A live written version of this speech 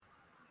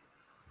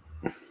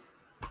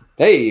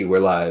Hey, we're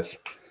live.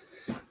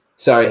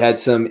 Sorry, had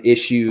some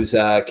issues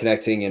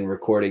connecting and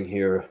recording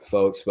here,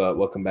 folks, but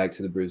welcome back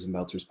to the Brews and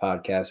Belters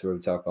podcast where we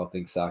talk all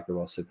things soccer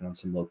while sipping on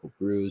some local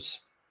brews.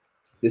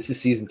 This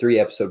is season 3,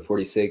 episode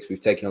 46. We've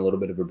taken a little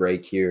bit of a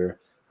break here,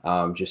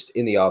 just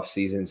in the off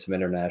season, some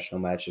international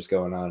matches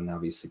going on, and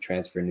obviously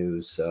transfer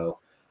news. So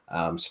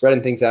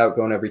spreading things out,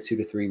 going every 2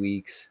 to 3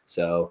 weeks.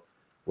 So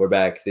we're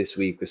back this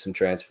week with some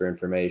transfer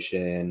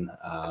information.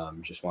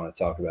 Just want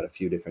to talk about a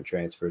few different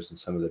transfers and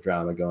some of the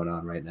drama going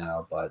on right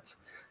now. But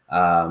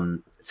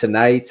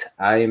tonight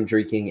I am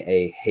drinking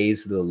a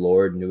Haze of the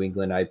Lord New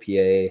England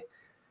IPA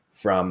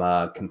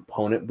from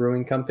Component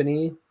Brewing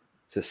Company.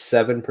 It's a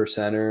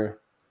 7%er.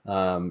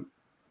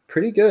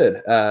 Pretty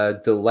good.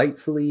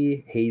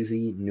 Delightfully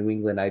hazy New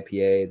England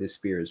IPA. This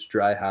beer is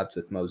dry hopped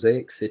with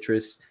mosaic,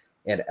 citrus,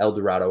 and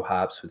Eldorado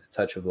hops with a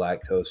touch of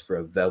lactose for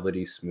a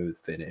velvety, smooth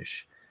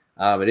finish.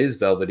 It is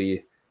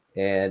velvety,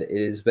 and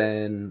it has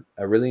been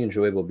a really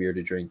enjoyable beer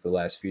to drink the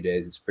last few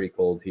days. It's pretty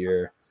cold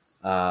here.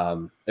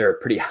 They're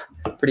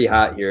pretty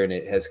hot here, and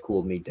it has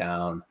cooled me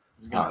down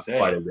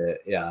quite a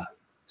bit. Yeah.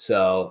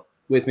 So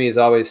with me as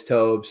always,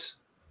 Tobes.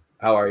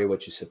 How are you?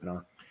 What you sipping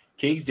on?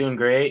 Keeg's doing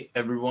great,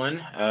 everyone.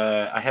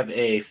 I have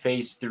a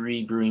Phase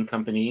 3 brewing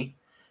company.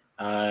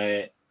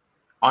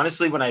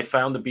 Honestly, when I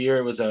found the beer,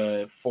 it was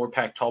a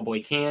 4-pack tall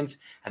boy cans.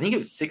 I think it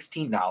was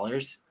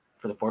 $16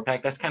 for the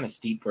 4-pack. That's kind of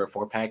steep for a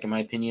 4-pack, in my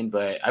opinion,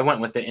 but I went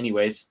with it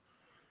anyways.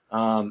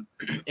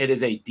 It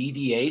is a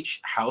DDH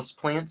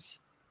Houseplants.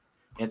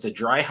 It's a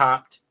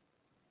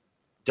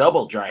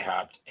double dry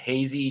hopped,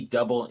 hazy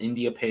double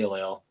India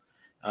Pale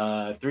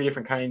Ale. 3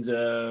 different kinds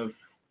of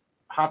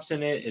hops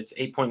in it. It's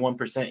 8.1%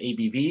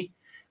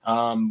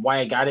 ABV. Why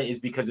I got it is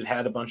because it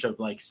had a bunch of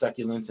like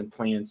succulents and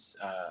plants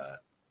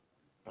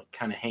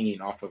kind of hanging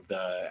off of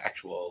the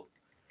actual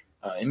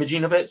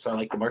imaging of it. So I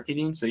like the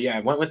marketing. So yeah, I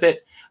went with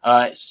it.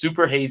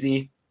 Super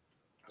hazy,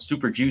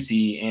 super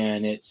juicy,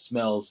 and it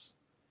smells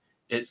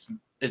like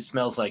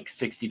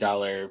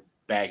 $60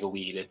 bag of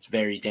weed. It's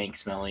very dank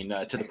smelling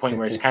to the point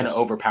where it's kind of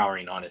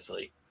overpowering,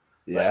 honestly.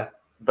 Yeah.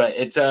 But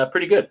it's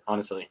pretty good,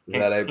 honestly.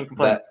 That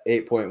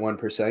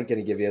 8.1% going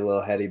to give you a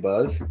little heady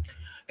buzz?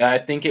 I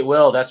think it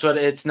will. That's what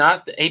it's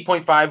not.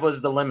 8.5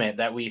 was the limit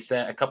that we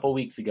set a couple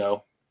weeks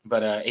ago.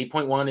 But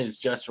 8.1 is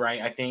just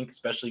right, I think,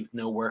 especially with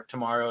no work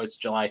tomorrow. It's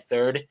July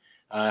 3rd.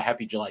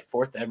 Happy July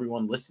 4th,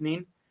 everyone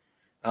listening.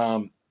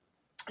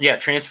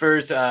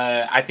 Transfers.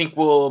 I think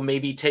we'll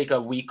maybe take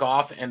a week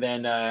off. And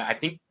then I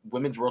think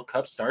Women's World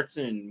Cup starts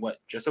in,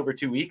 just over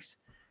 2 weeks.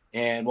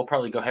 And we'll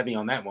probably go heavy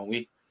on that, won't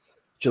we?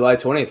 July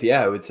 20th.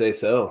 Yeah, I would say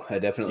so. I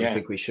definitely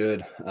think we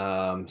should.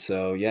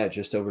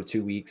 Just over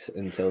 2 weeks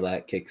until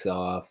that kicks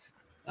off.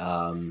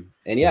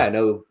 And yeah, I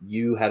know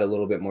you had a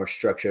little bit more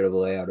structure of a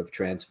layout of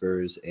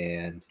transfers,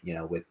 and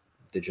with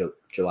the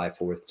July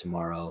 4th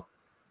tomorrow,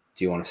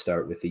 do you want to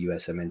start with the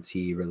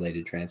USMNT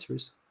related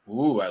transfers?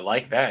 Ooh, I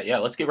like that. Yeah,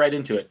 let's get right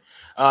into it.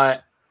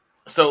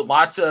 So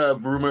lots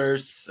of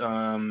rumors,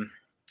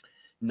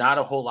 not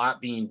a whole lot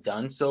being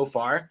done so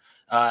far.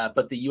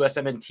 But the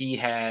USMNT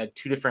had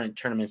 2 different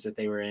tournaments that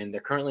they were in.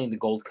 They're currently in the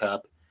Gold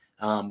Cup,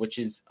 which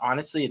is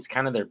honestly, it's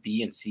kind of their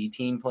B and C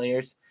team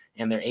players.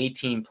 And their A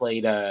team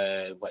played,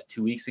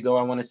 2 weeks ago,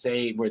 I want to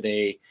say, where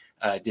they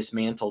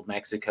dismantled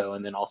Mexico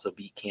and then also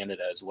beat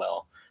Canada as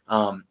well.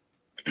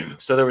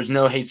 So there was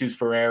no Jesus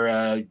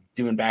Ferreira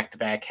doing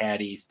back-to-back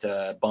caddies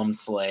to bum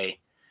slay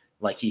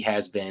like he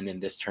has been in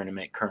this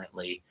tournament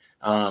currently.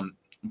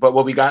 But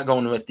what we got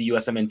going with the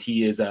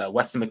USMNT is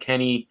Weston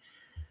McKennie,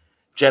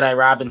 Jedi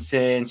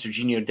Robinson,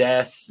 Serginho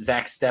Dest,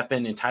 Zach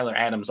Steffen, and Tyler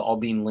Adams all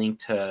being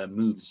linked to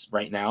moves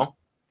right now.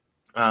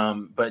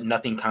 But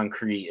nothing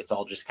concrete. It's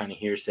all just kind of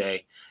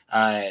hearsay.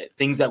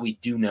 Things that we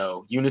do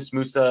know. Yunus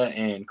Musa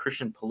and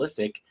Christian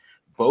Pulisic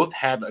both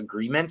have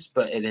agreements,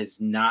 but it has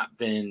not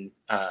been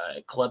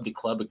club to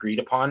club agreed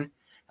upon.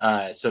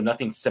 So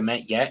nothing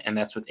cement yet, and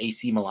that's with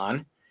AC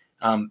Milan.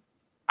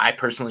 I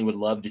personally would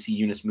love to see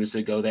Yunus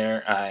Musa go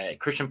there.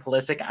 Christian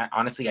Pulisic,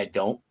 I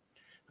don't.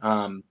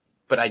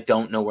 But I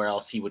don't know where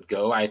else he would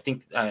go. I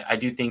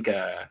do think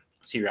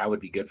Serie A would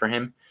be good for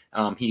him.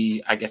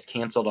 He, I guess,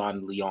 canceled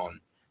on Lyon.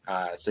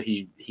 So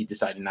he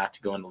decided not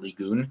to go into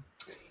Ligue 1.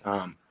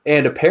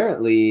 And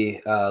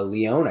apparently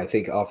Lyon, I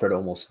think, offered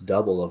almost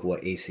double of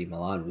what AC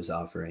Milan was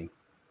offering,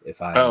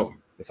 if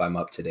I'm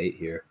up to date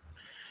here.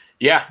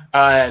 Yeah,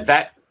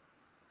 that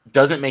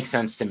doesn't make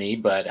sense to me,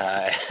 but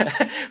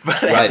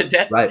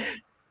right.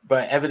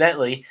 But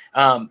evidently,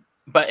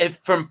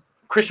 from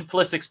Christian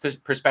Pulisic's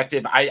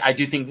perspective, I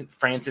do think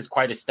France is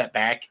quite a step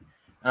back.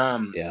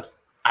 Yeah,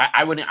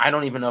 I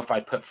don't even know if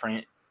I'd put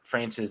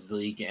France's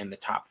league in the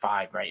top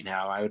 5 right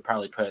now. I would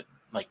probably put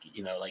like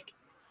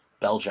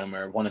Belgium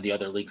or one of the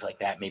other leagues like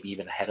that, maybe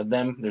even ahead of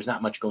them. There's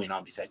not much going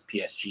on besides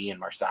PSG and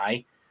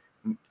Marseille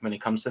when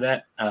it comes to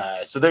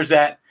that. So there's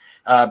that.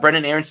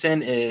 Brendan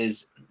Aronson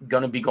is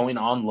going to be going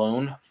on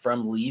loan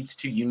from Leeds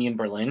to Union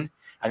Berlin.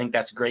 I think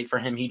that's great for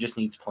him. He just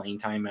needs playing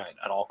time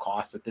at all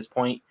costs at this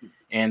point.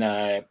 And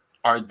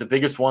the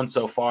biggest one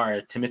so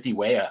far, Timothy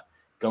Weah,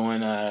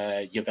 going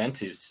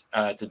Juventus.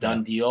 It's a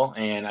done deal,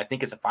 and I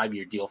think it's a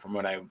 5-year deal from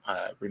what I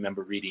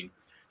remember reading.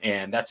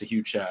 And that's a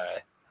huge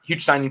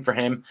signing for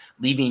him,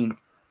 leaving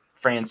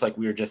France, like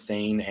we were just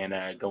saying,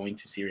 and going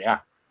to Serie A.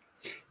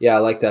 Yeah, I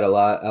like that a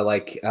lot. I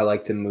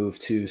like the move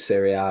to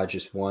Serie A.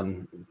 Just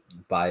one,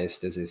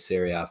 biased as a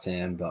Serie A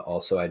fan, but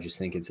also I just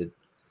think it's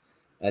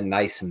a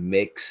nice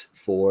mix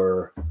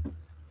for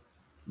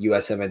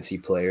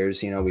USMNT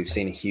players. You know, we've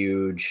seen a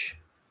huge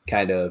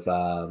kind of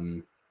I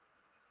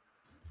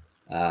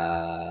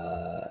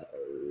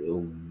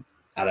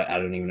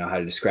don't even know how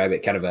to describe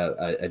it. Kind of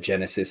a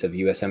genesis of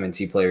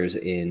USMNT players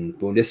in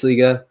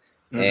Bundesliga,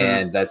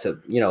 and that's a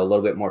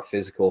little bit more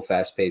physical,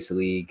 fast paced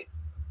league.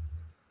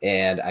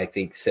 And I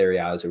think Serie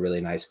A is a really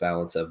nice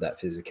balance of that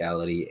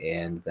physicality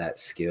and that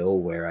skill,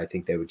 where I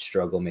think they would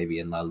struggle maybe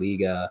in La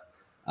Liga.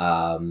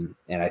 And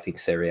I think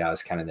Serie A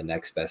is kind of the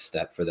next best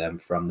step for them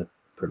from the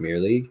Premier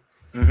League.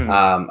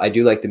 I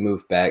do like the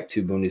move back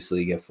to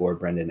Bundesliga for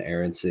Brendan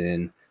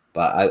Aronson,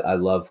 but I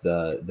love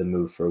the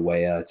move for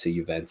Weah to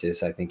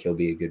Juventus. I think he'll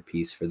be a good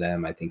piece for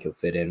them. I think he'll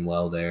fit in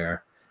well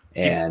there.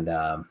 And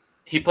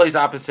he plays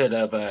opposite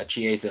of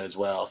Chiesa as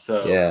well.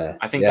 So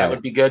I think that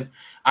would be good.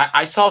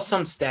 I saw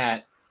some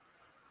stat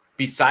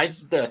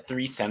besides the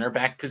 3 center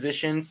back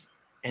positions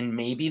and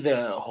maybe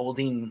the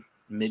holding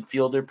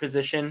midfielder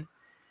position.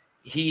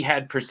 He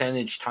had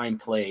percentage time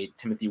played,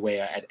 Timothy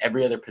Weah, at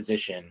every other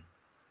position.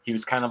 He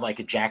was kind of like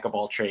a jack of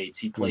all trades.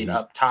 He played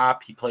up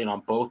top. He played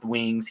on both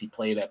wings. He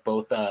played at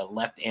both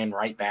left and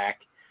right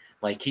back.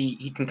 Like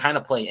he can kind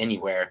of play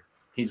anywhere.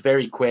 He's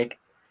very quick.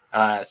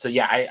 So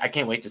yeah, I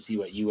can't wait to see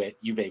what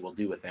Juve will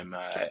do with him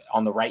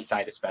on the right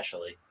side,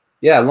 especially.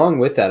 Yeah, along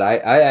with that,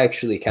 I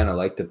actually kind of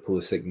like the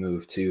Pulisic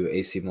move to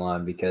AC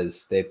Milan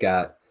because they've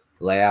got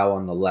Leao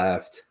on the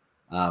left.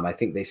 I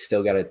think they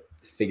still got to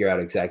figure out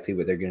exactly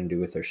what they're going to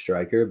do with their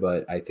striker,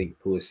 but I think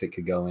Pulisic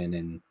could go in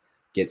and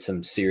get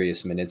some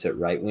serious minutes at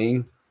right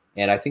wing,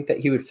 and I think that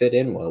he would fit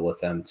in well with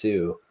them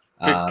too,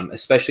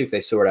 especially if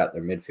they sort out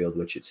their midfield,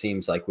 which it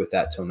seems like with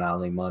that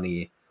Tonali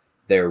money,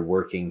 they're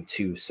working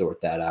to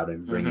sort that out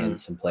and bring in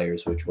some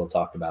players, which we'll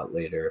talk about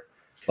later.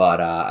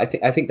 But I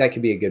think that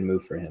could be a good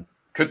move for him.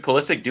 Could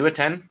Pulisic do a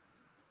 10?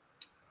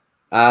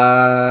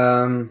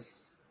 I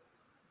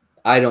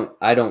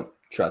don't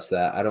trust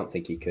that. I don't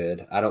think he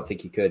could. I don't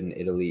think he could in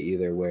Italy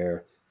either,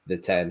 where the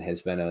 10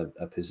 has been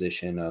a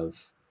position of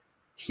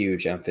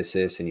huge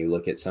emphasis. And you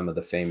look at some of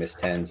the famous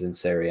 10s in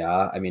Serie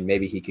A. I mean,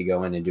 maybe he could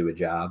go in and do a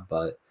job,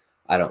 but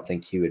I don't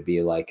think he would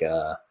be like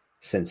a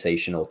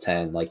sensational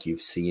 10 like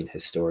you've seen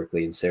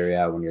historically in Serie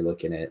A when you're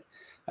looking at.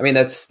 I mean,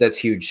 that's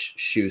huge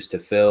shoes to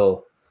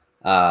fill.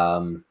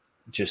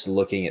 Just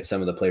looking at some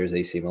of the players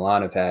AC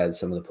Milan have had,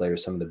 some of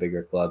the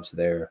bigger clubs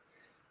there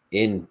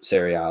in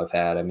Serie A have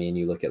had. I mean,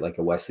 you look at like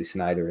a Wesley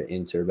Sneijder at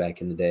Inter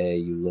back in the day.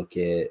 You look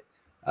at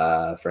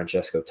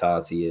Francesco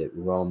Totti at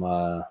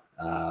Roma,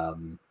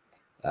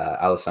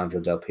 Alessandro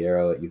Del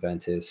Piero at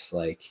Juventus.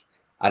 Like,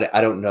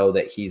 I don't know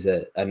that he's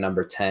a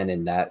number 10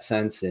 in that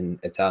sense. And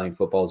Italian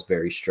football is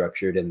very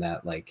structured in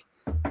that like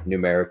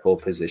numerical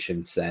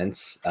position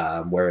sense,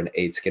 where an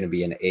 8's going to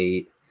be an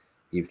 8.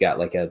 You've got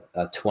like a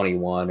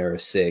 21 or a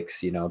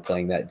 6,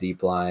 playing that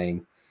deep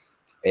line.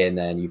 And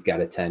then you've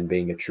got a 10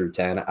 being a true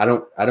 10. I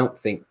don't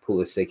think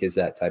Pulisic is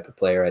that type of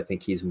player. I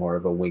think he's more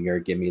of a winger.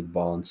 Give me the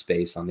ball in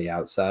space on the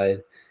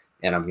outside,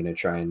 and I'm going to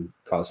try and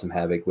cause some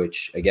havoc,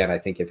 which, again, I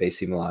think if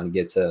AC Milan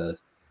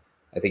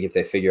I think if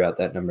they figure out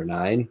that number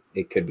 9,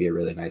 it could be a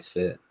really nice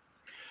fit.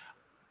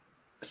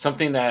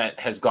 Something that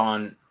has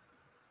gone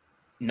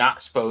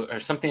or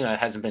something that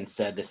hasn't been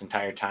said this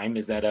entire time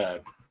is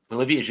that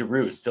Olivier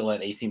Giroud is still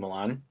at AC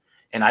Milan,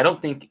 and I don't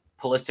think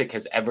Pulisic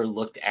has ever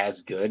looked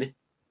as good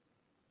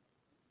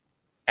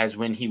as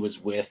when he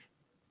was with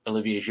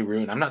Olivier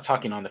Giroud. And I'm not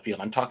talking on the field.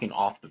 I'm talking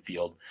off the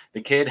field.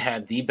 The kid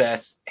had the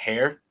best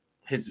hair.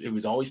 It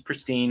was always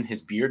pristine.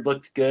 His beard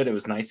looked good. It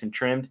was nice and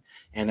trimmed.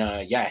 And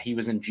he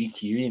was in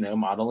GQ,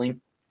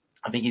 modeling.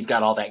 I think he's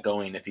got all that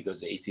going if he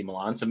goes to AC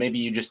Milan. So maybe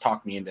you just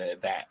talked me into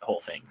that whole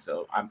thing.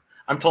 So I'm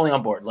totally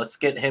on board. Let's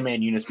get him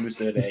and Yunus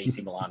Musa to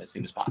AC Milan as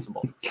soon as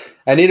possible.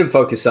 I need him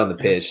focused on the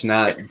pitch,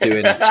 not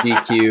doing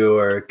GQ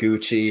or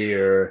Gucci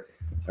or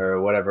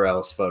whatever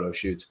else photo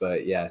shoots.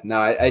 But yeah, no,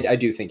 I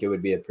do think it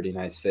would be a pretty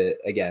nice fit.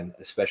 Again,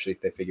 especially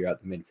if they figure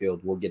out the midfield.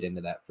 We'll get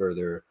into that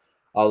further.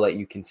 I'll let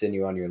you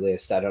continue on your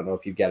list. I don't know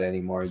if you've got any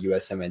more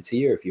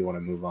USMNT or if you want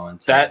to move on.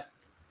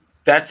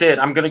 That's it.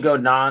 I'm going to go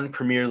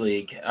non-Premier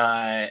League.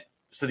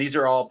 So these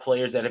are all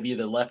players that have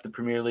either left the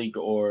Premier League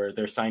or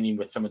they're signing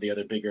with some of the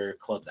other bigger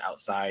clubs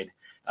outside.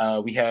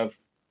 We have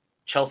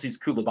Chelsea's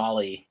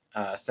Koulibaly,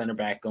 center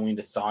back, going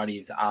to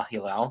Saudi's Al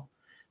Hilal.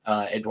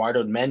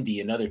 Eduardo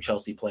Mendy, another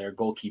Chelsea player,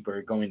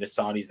 goalkeeper, going to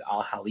Saudi's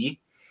Al Ahly.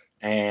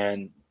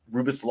 And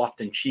Rubis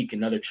Loftus-Cheek,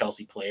 another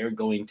Chelsea player,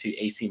 going to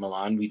AC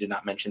Milan. We did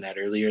not mention that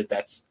earlier.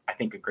 That's, I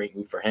think, a great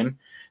move for him.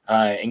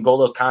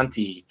 N'Golo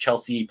Kanté,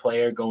 Chelsea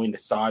player, going to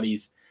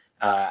Saudi's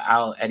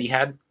Al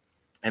Ittihad.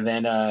 And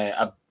then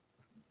a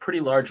pretty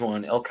large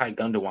one, Ilkay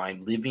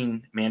Gundogan,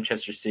 leaving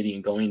Manchester City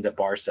and going to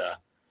Barca.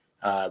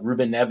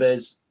 Ruben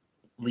Neves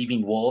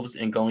leaving Wolves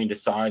and going to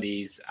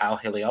Saudi's Al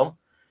Hilal.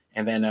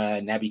 And then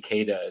Naby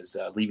Keita is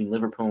leaving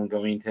Liverpool and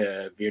going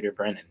to Werder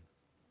Bremen.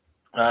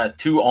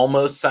 Two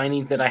almost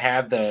signings that I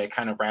have to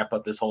kind of wrap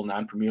up this whole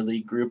non-Premier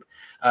League group.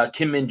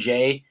 Kim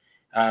Min-jae.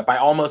 By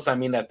almost, I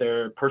mean that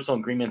there are personal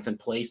agreements in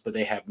place, but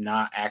they have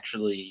not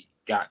actually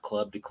got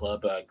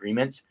club-to-club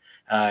agreements.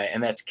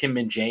 And that's Kim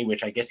Min-jae,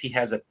 which I guess he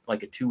has a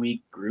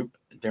 2-week group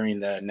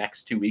during the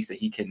next 2 weeks that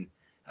he can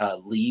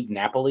leave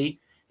Napoli.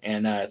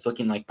 And it's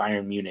looking like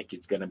Bayern Munich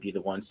is going to be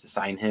the ones to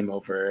sign him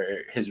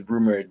over his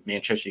rumored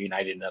Manchester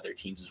United and other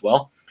teams as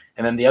well.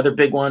 And then the other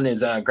big one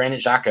is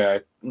Granit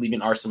Xhaka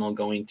leaving Arsenal,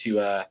 going to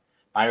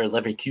Bayer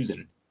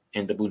Leverkusen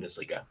in the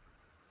Bundesliga.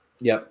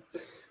 Yep. A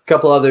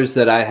couple others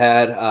that I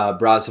had,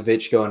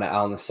 Brozovic going to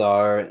Al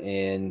Nassr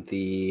in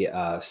the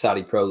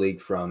Saudi Pro League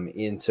from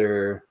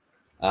Inter.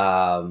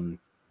 And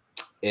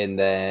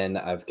then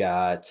I've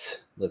got,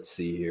 let's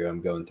see here,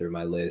 I'm going through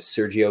my list.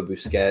 Sergio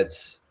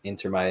Busquets,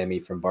 Inter Miami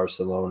from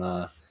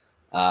Barcelona.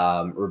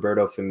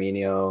 Roberto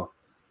Firmino,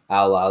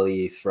 Al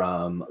Ahly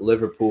from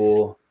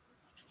Liverpool.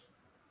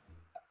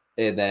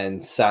 And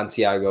then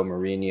Santiago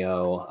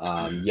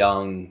Mourinho,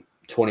 young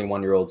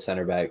 21-year-old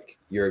center back,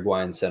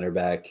 Uruguayan center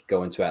back,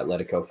 going to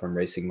Atletico from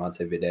Racing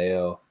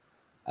Montevideo.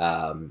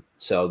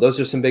 So those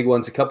are some big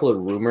ones. A couple of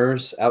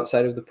rumors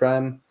outside of the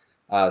Prem.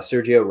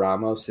 Sergio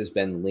Ramos has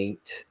been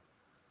linked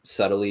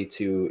subtly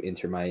to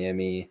Inter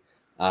Miami.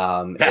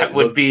 That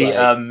would be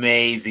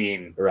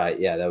amazing. Right,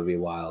 yeah, that would be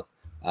wild.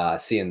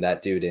 Seeing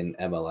that dude in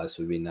MLS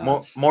would be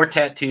nuts. More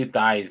tattooed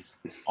thighs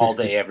all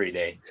day, every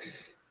day.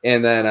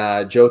 And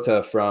then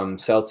Jota from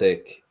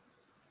Celtic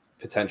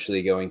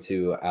potentially going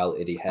to Al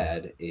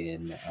Ittihad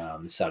in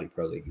Saudi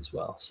Pro League as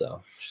well.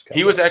 So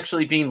he was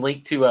actually being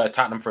linked to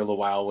Tottenham for a little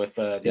while with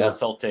the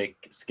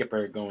Celtic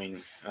skipper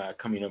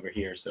coming over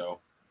here. So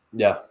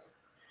yeah.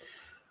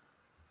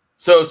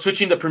 So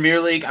switching to Premier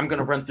League, I'm going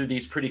to run through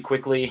these pretty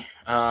quickly.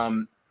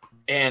 And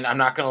I'm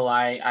not going to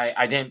lie,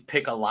 I didn't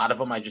pick a lot of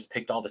them. I just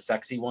picked all the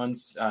sexy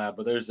ones,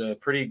 but there's a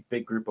pretty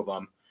big group of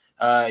them.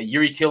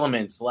 Yuri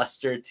Tielemans,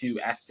 Leicester to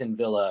Aston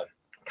Villa.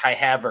 Kai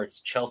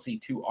Havertz, Chelsea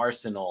to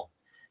Arsenal.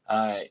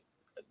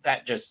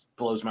 That just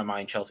blows my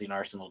mind. Chelsea and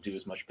Arsenal do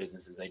as much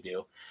business as they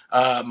do.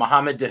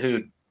 Mohamed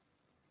Dahoud,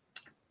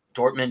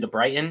 Dortmund to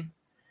Brighton.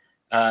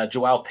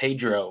 Joao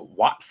Pedro,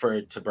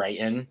 Watford to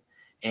Brighton.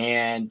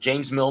 And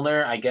James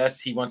Milner, I guess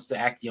he wants to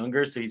act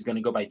younger, so he's going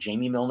to go by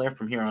Jamie Milner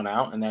from here on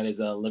out, and that is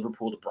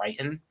Liverpool to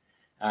Brighton.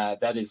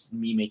 That is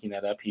me making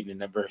that up. He would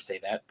never say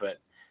that, but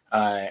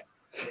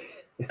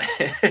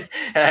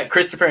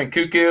Christopher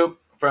Nkunku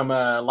from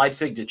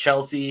Leipzig to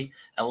Chelsea.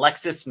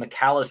 Alexis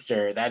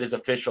McAllister, that is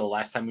official.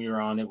 Last time we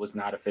were on, it was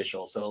not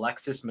official. So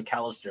Alexis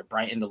McAllister,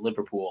 Brighton to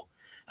Liverpool.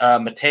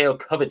 Mateo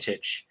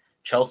Kovacic,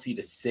 Chelsea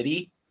to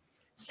City.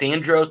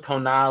 Sandro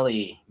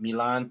Tonali,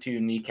 Milan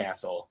to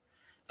Newcastle.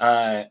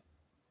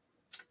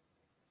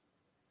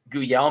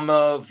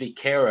 Guillermo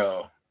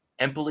Viqueiro,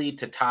 Empoli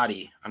to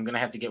Totti. I'm going to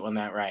have to get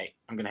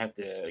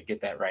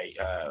that right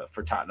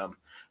for Tottenham.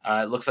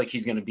 It looks like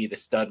he's going to be the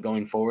stud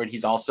going forward.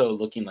 He's also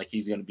looking like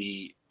he's going to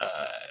be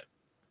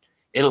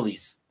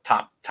Italy's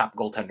top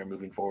goaltender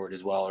moving forward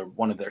as well, or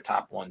one of their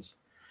top ones.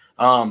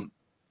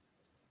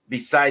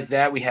 Besides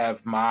that, we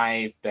have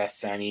my best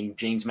signing,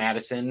 James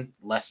Maddison,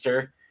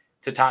 Leicester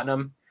to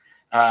Tottenham.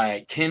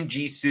 Kim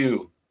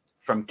Ji-soo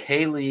from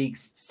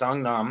K-League's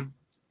Songnam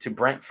to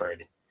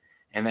Brentford.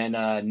 And then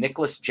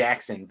Nicholas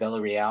Jackson,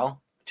 Villarreal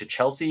to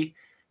Chelsea.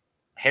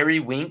 Harry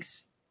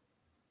Winks,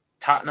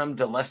 Tottenham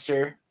to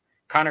Leicester.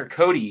 Connor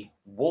Cody,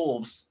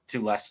 Wolves to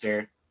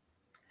Leicester.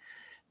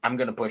 I'm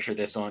going to butcher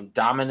this one.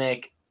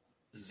 Dominic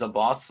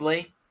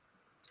Szoboszlai.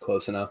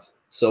 Close enough.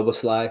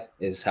 Soboslai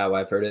is how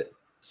I've heard it.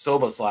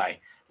 Soboslai.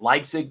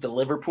 Leipzig to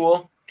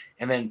Liverpool.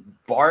 And then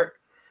Bart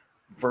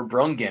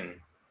Verbruggen,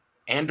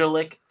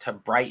 Anderlecht to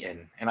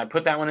Brighton. And I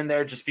put that one in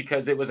there just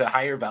because it was a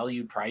higher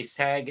value price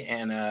tag,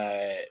 and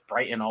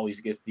Brighton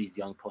always gets these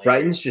young players.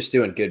 Brighton's just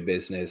doing good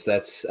business.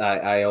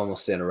 I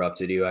almost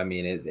interrupted you. I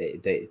mean,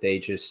 they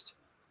just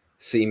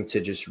seem to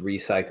just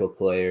recycle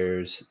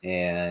players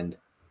and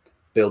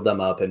build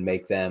them up and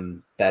make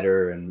them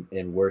better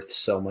and worth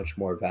so much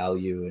more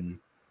value. And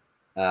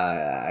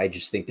I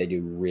just think they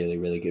do really,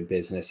 really good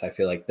business. I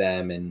feel like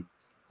them, and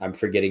I'm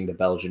forgetting the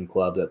Belgian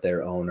club that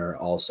their owner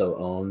also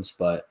owns,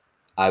 but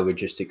I would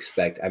just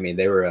expect, I mean,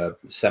 they were a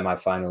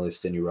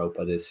semifinalist in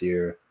Europa this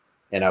year,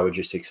 and I would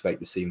just expect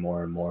to see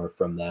more and more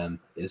from them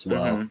as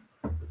well.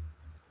 Mm-hmm.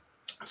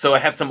 So I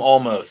have some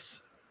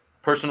almost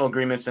personal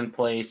agreements in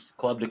place,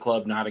 club to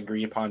club, not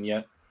agreed upon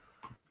yet.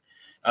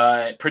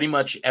 Pretty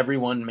much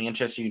everyone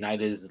Manchester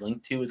United is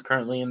linked to is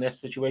currently in this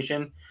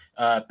situation.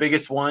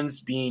 Biggest ones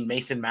being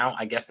Mason Mount.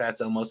 I guess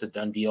that's almost a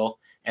done deal.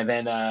 And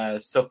then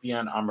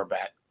Sofiane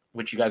Amrabat,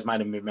 which you guys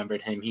might have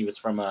remembered him. He was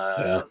from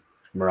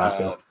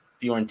Morocco.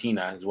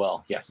 Fiorentina as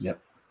well. Yes. Yep.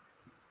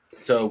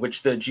 So,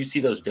 did you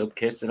see those dope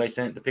kits that I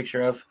sent the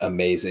picture of?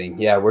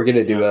 Amazing. Yeah, we're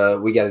gonna do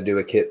we got to do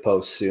a kit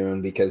post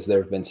soon because there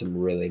have been some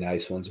really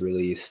nice ones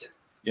released.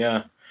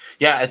 Yeah.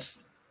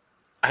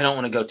 I don't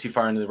want to go too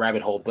far into the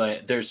rabbit hole,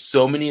 but there's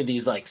so many of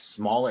these like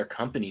smaller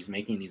companies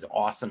making these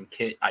awesome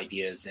kit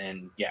ideas,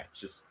 and yeah, it's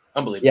just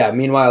unbelievable. Yeah.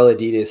 Meanwhile,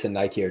 Adidas and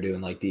Nike are doing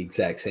like the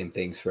exact same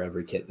things for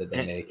every kit that they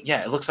And, make.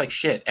 yeah, it looks like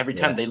shit every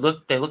time. Yeah.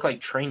 They look like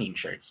training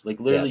shirts, like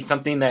literally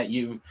something that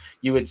you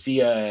would see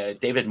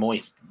David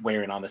Moyes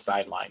wearing on the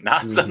sideline,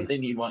 not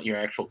something you want your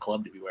actual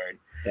club to be wearing.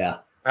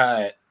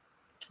 Yeah.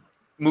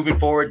 Moving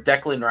forward,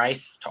 Declan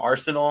Rice to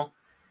Arsenal,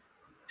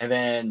 and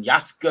then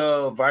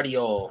Jasko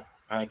Vardiol.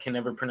 I can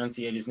never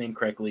pronunciate his name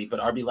correctly,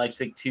 but RB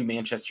Leipzig to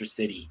Manchester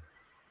City.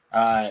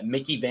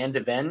 Mickey Van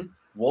de Ven,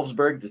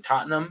 Wolfsburg to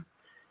Tottenham.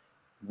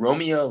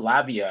 Romeo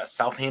Lavia,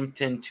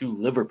 Southampton to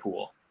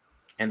Liverpool.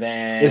 And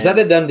then Is that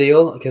a done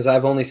deal? Because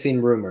I've only seen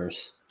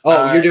rumors.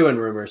 Oh, you're doing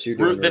rumors. You're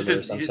doing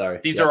rumors. I'm sorry.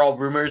 These are all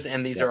rumors,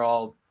 and these are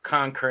all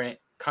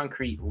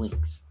concrete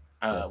links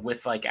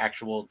with like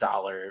actual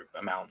dollar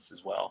amounts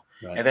as well.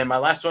 Right. And then my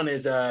last one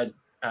is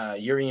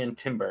Urian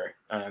Timber,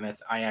 and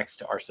that's Ajax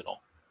to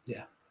Arsenal.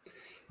 Yeah.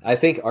 I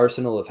think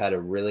Arsenal have had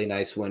a really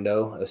nice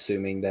window,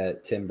 assuming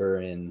that Timber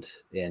and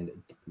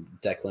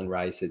Declan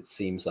Rice, it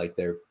seems like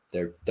they're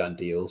done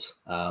deals.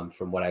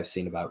 From what I've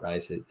seen about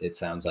Rice, it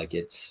sounds like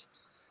it's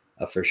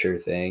a for sure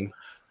thing.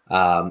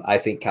 I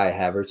think Kai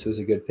Havertz was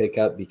a good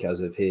pickup because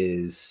of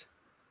his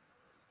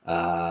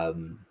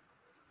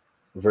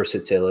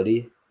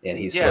versatility, and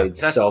he's played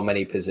so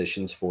many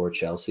positions for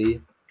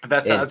Chelsea.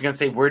 That's what I was going to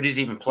say. Where does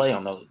he even play,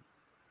 on the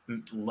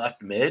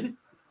left mid?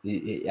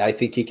 I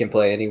think he can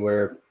play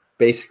anywhere.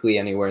 Basically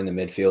anywhere in the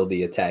midfield,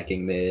 the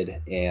attacking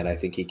mid, and I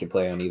think he can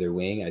play on either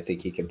wing. I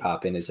think he can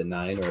pop in as a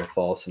 9 or a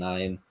false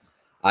 9.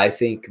 I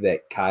think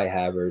that Kai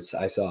Havertz,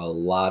 I saw a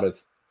lot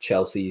of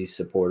Chelsea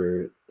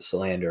supporter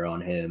slander on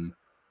him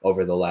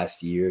over the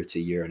last year to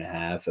year and a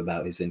half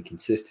about his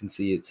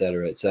inconsistency, et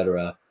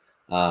cetera,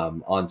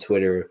 on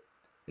Twitter.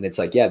 And it's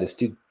like, yeah, this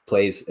dude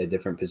plays a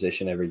different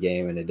position every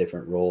game in a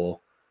different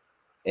role,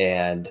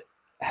 and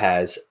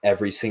has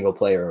every single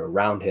player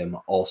around him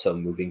also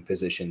moving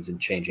positions and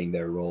changing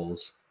their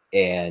roles,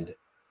 and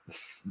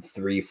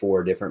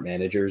 3-4 different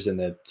managers in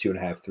the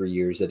 2.5-3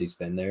 years that he's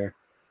been there.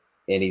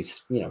 And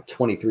he's,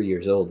 23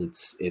 years old.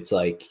 It's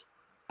like,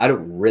 I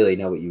don't really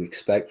know what you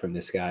expect from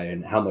this guy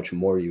and how much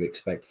more you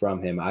expect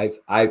from him.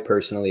 I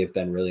personally have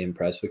been really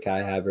impressed with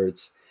Kai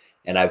Havertz,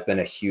 and I've been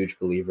a huge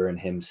believer in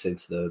him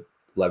since the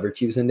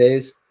Leverkusen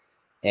days.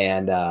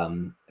 And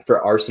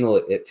for Arsenal,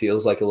 it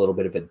feels like a little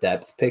bit of a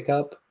depth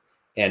pickup.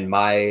 And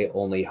my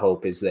only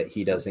hope is that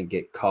he doesn't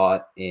get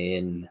caught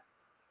in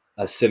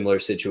a similar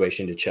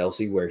situation to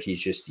Chelsea, where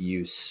he's just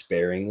used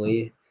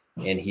sparingly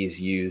and he's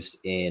used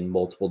in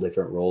multiple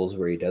different roles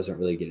where he doesn't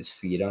really get his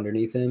feet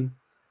underneath him.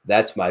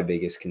 That's my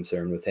biggest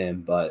concern with him.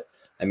 But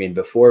I mean,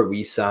 before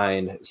we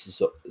signed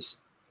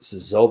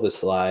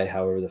Zoboslai,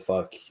 however the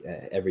fuck,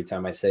 every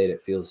time I say it,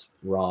 it feels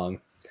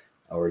wrong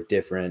or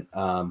different.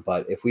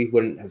 But if we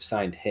wouldn't have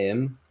signed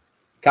him,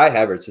 Kai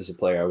Havertz is a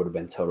player I would have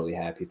been totally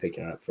happy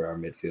picking up for our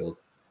midfield.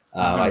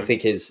 I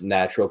think his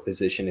natural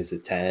position is a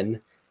 10,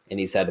 and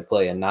he's had to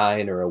play a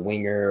 9 or a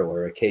winger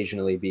or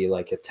occasionally be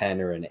like a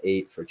 10 or an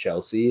 8 for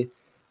Chelsea.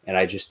 And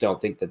I just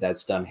don't think that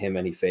that's done him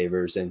any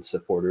favors in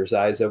supporters'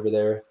 eyes over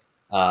there.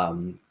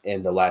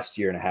 In the last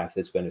year and a half,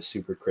 that's been a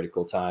super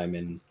critical time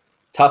and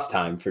tough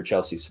time for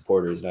Chelsea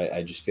supporters. And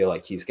I just feel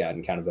like he's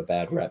gotten kind of a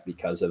bad rep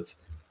because of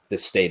the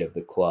state of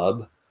the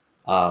club.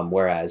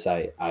 Whereas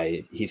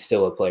he's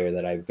still a player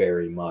that I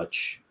very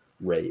much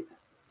rate.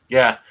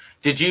 Yeah.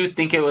 Did you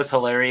think it was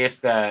hilarious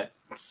that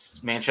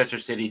Manchester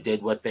City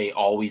did what they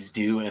always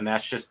do, and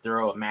that's just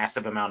throw a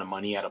massive amount of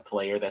money at a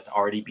player that's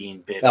already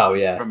being bid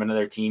from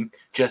another team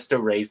just to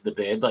raise the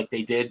bid, like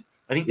they did?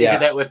 I think they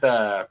did that with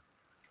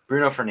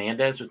Bruno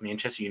Fernandes with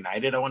Manchester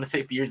United, I want to say,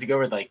 a few years ago,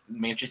 where like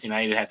Manchester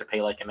United had to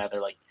pay like another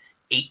like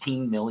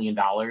 $18 million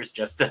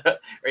just to,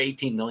 or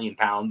 18 million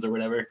pounds or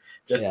whatever,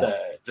 just to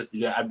do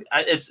that.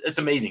 It's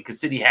amazing because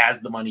City has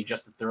the money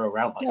just to throw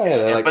around like that.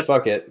 They're like,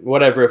 fuck it,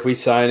 whatever. If we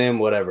sign him,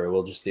 whatever,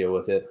 we'll just deal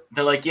with it.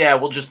 They're like, yeah,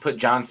 we'll just put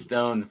John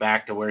Stones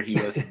back to where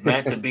he was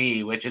meant to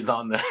be, which is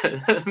on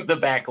the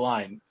back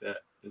line.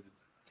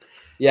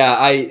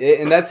 Yeah,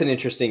 and that's an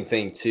interesting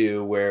thing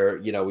too,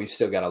 where we've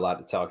still got a lot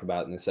to talk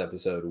about in this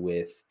episode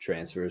with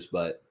transfers,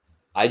 but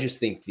I just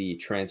think the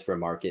transfer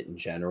market in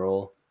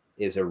general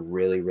is a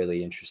really,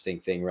 really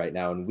interesting thing right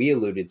now. And we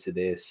alluded to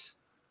this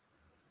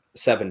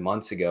 7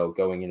 months ago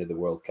going into the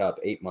World Cup,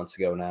 8 months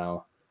ago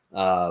now,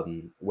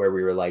 where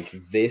we were like,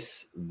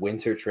 this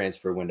winter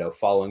transfer window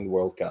following the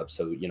World Cup,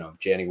 so,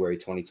 January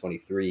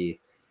 2023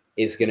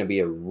 is going to be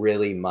a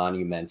really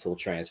monumental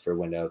transfer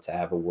window to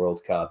have a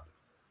World Cup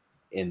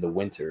in the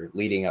winter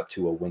leading up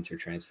to a winter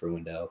transfer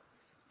window.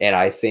 And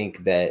I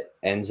think that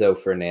Enzo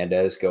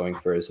Fernandez going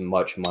for as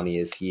much money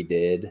as he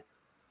did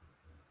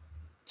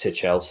to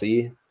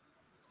Chelsea,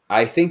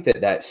 I think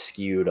that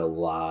skewed a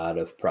lot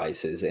of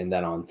prices. And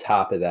then on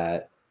top of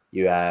that,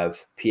 you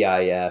have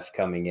PIF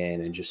coming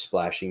in and just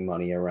splashing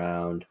money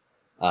around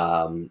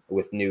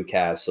with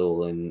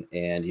Newcastle and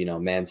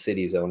Man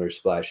City's owners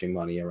splashing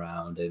money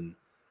around. And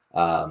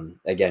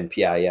again,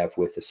 PIF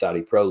with the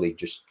Saudi Pro League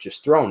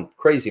just throwing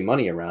crazy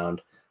money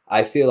around.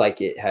 I feel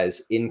like it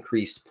has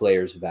increased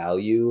players'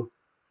 value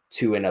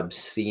to an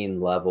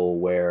obscene level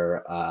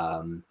where,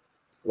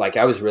 like,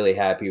 I was really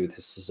happy with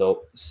the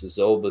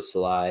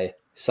Szoboszlai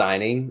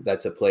signing.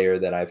 That's a player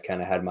that I've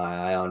kind of had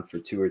my eye on for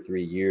 2 or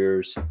 3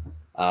 years,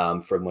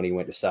 from when he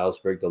went to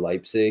Salzburg to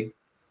Leipzig.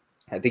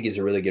 I think he's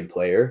a really good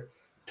player.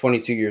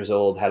 22 years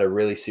old, had a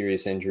really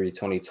serious injury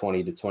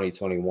 2020 to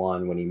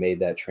 2021 when he made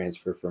that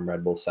transfer from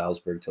Red Bull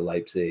Salzburg to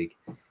Leipzig.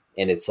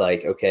 And it's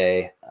like,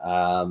 okay,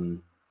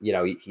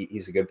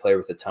 he's a good player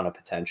with a ton of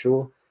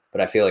potential,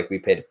 but I feel like we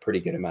paid a pretty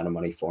good amount of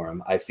money for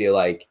him. I feel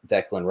like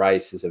Declan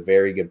Rice is a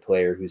very good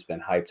player who's been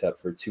hyped up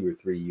for 2 or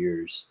 3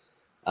 years,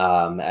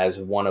 as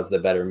one of the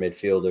better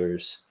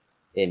midfielders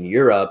in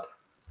Europe.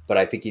 But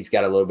I think he's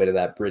got a little bit of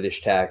that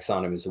British tax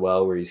on him as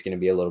well, where he's going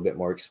to be a little bit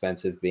more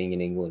expensive being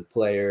an England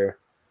player.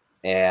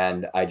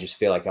 And I just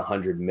feel like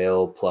 100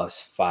 mil plus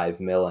 5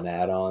 mil in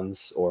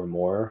add-ons or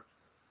more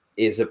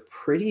is a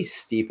pretty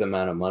steep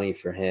amount of money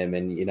for him.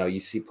 And, you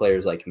see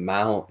players like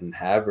Mount and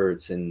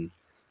Havertz and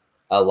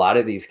a lot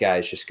of these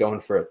guys just going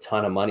for a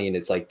ton of money. And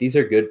it's like, these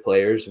are good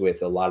players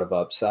with a lot of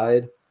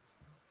upside,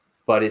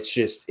 but it's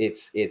just,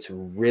 it's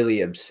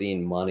really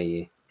obscene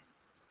money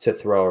to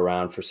throw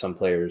around for some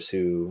players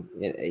who,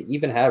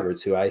 even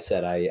Havertz, who I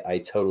said I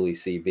totally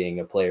see being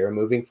a player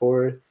moving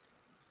forward.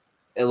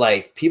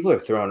 Like, people are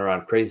throwing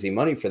around crazy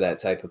money for that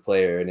type of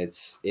player, and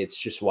it's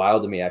just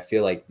wild to me. I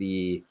feel like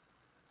the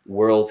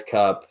World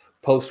Cup,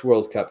 post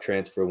World Cup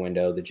transfer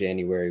window, the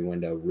January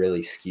window,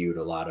 really skewed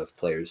a lot of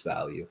players'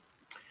 value.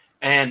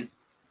 And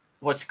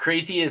what's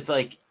crazy is,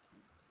 like,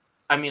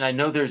 I mean, I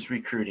know there's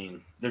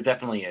recruiting, there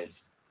definitely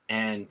is,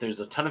 and there's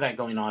a ton of that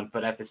going on.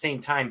 But at the same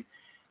time,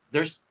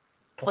 there's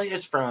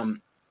players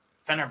from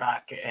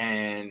Fenerbahce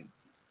and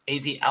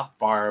AZ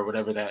Alkmaar or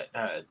whatever that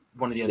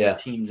one of the other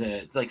teams.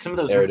 It's like some of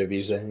those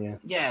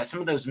some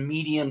of those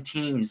medium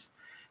teams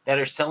that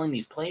are selling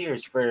these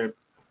players for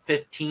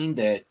 15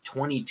 to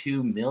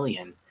 22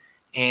 million,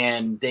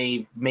 and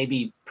they've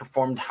maybe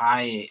performed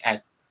high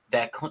at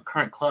that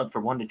current club for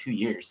 1 to 2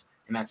 years,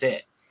 and that's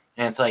it.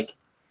 And it's like,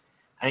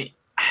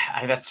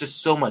 that's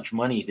just so much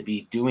money to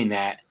be doing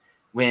that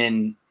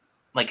when,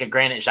 like, a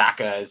Granit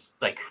Xhaka is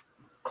like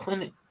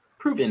proven it.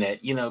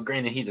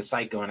 Granted, he's a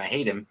psycho and I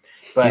hate him,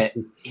 but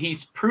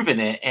he's proven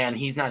it, and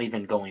he's not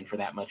even going for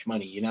that much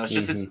money. It's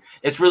just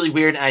it's really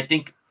weird. And I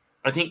think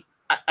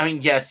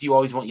yes, you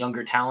always want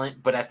younger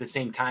talent, but at the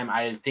same time,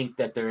 I think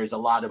that there is a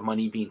lot of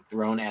money being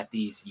thrown at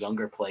these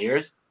younger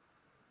players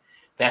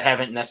that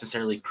haven't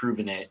necessarily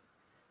proven it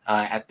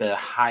at the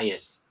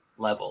highest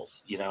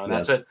levels. And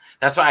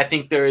that's why I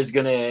think there's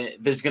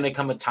gonna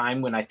come a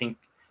time when I think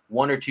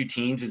 1 or 2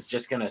 teams is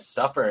just gonna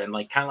suffer, and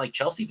like kind of like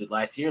Chelsea did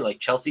last year. Like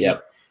Chelsea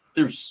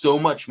threw so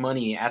much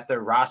money at their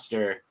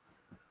roster,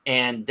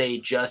 and they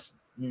just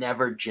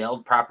never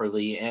gelled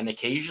properly. And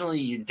occasionally,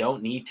 you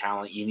don't need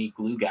talent; you need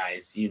glue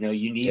guys. You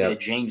need a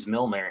James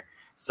Milner,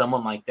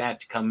 someone like that,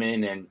 to come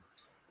in and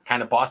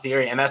kind of boss the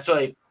area. And that's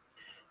why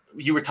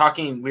we were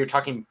talking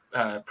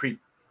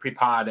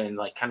pre-pod, and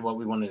like kind of what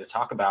we wanted to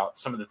talk about.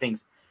 Some of the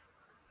things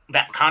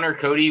that Connor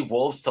Cody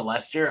Wolves to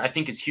Leicester, I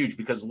think, is huge,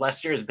 because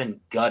Leicester has been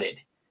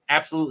gutted,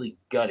 absolutely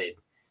gutted,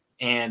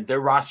 and their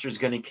roster is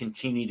going to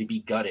continue to be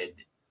gutted.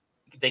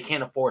 They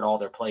can't afford all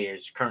their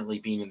players currently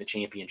being in the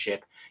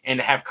championship, and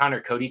to have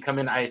Connor Cody come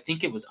in, I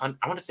think it was, I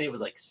want to say it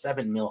was like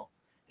 7 mil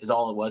is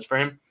all it was for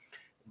him.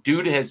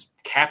 Dude has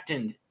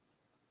captained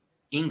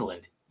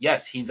England.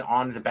 Yes, he's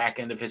on the back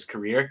end of his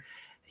career.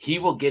 He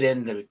will get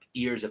in the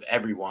ears of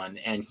everyone,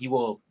 and he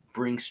will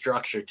bring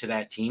structure to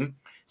that team.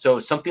 So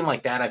something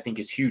like that, I think,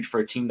 is huge for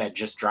a team that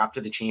just dropped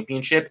to the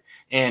championship.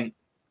 And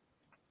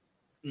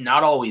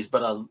not always,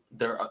 but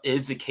there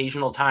is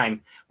occasional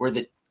time where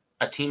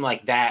a team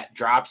like that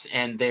drops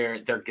and they're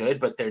good,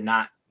 but they're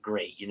not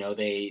great.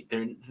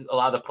 They're a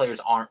lot of the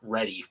players aren't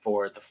ready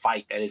for the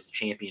fight that is the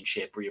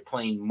championship, where you're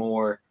playing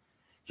more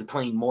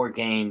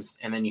games,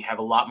 and then you have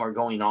a lot more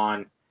going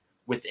on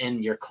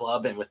within your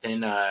club and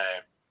within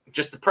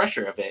just the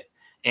pressure of it.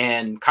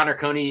 And Connor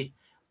Cody,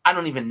 I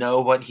don't even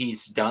know what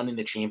he's done in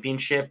the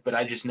championship, but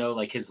I just know,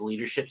 like, his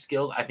leadership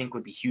skills, I think,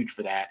 would be huge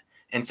for that.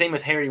 And same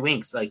with Harry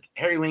Winks. Like,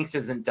 Harry Winks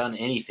hasn't done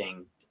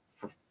anything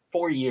for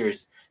 4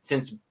 years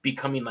since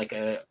becoming like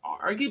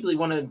arguably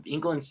one of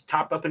England's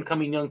top up and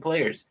coming young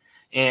players.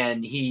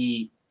 And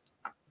he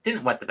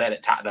didn't wet the bed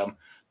at Tottenham,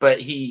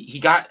 but he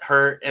got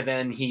hurt, and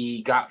then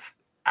he got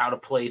out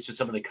of place with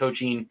some of the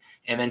coaching,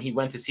 and then he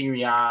went to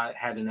Serie A,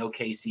 had an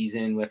okay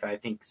season with, I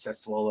think,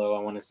 Sassuolo,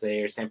 I want to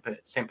say, or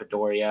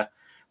Sampdoria,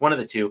 one of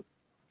the two.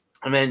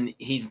 And then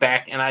he's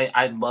back, and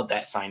I love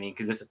that signing,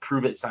 because it's a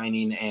prove-it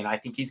signing, and I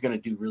think he's going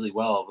to do really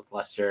well with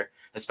Leicester,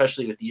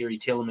 especially with Yuri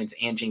Tielemans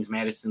and James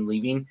Maddison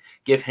leaving.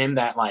 Give him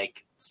that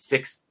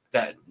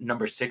that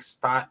number 6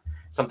 spot,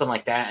 something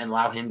like that, and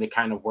allow him to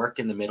kind of work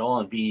in the middle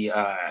and be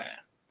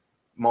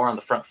more on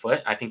the front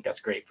foot. I think that's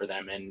great for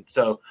them. And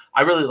so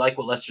I really like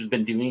what Leicester's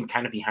been doing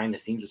kind of behind the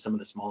scenes with some of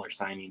the smaller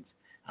signings.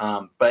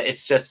 But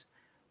it's just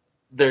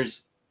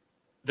there's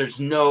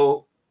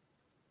no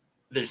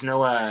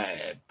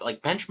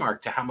like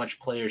benchmark to how much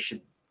players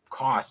should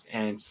cost,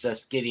 and it's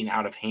just getting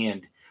out of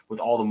hand with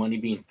all the money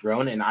being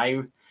thrown. And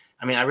I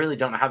really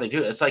don't know how they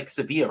do it. It's like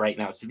Sevilla right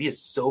now. Sevilla is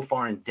so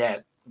far in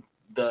debt.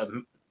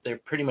 They're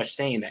pretty much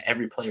saying that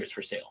every player is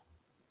for sale,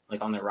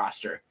 like on their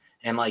roster.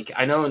 And like,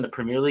 I know in the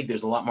Premier League,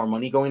 there's a lot more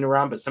money going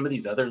around, but some of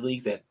these other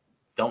leagues that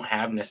don't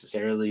have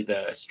necessarily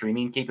the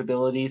streaming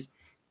capabilities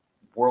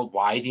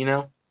worldwide,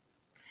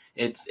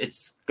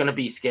 it's going to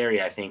be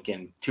scary. I think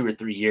in 2 or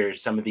 3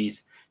 years, some of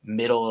these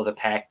middle of the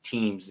pack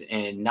teams,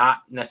 and not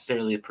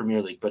necessarily the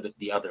Premier League, but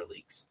the other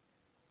leagues.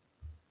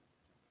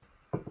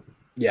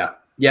 Yeah.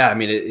 I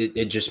mean,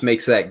 it just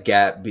makes that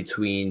gap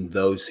between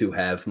those who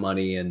have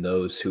money and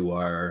those who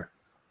are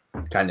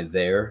kind of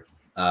there.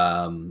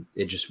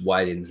 It just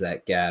widens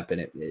that gap,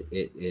 and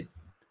it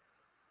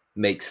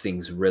makes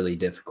things really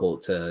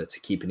difficult to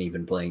keep an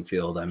even playing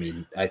field. I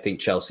mean, I think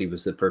Chelsea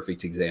was the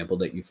perfect example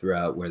that you threw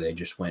out, where they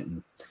just went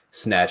and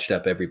snatched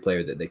up every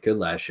player that they could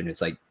last year. And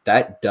it's like,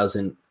 that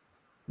doesn't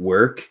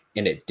work.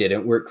 And it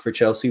didn't work for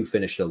Chelsea, who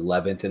finished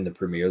 11th in the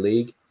Premier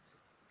League.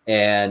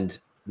 And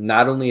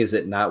not only is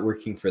it not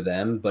working for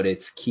them, but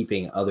it's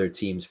keeping other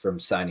teams from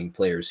signing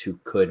players who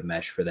could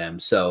mesh for them.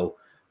 So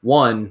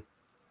one,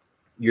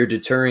 you're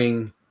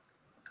deterring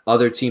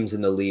other teams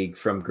in the league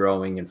from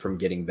growing and from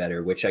getting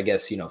better, which I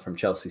guess, from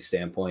Chelsea's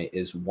standpoint,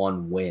 is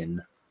one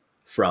win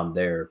from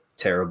their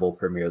terrible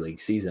Premier League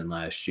season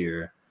last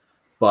year.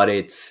 But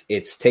it's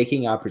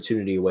taking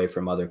opportunity away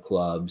from other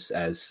clubs.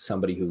 As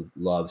somebody who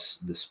loves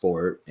the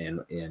sport and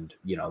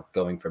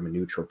going from a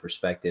neutral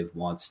perspective,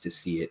 wants to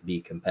see it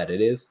be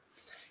competitive.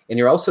 And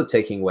you're also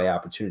taking away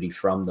opportunity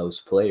from those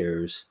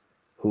players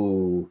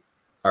who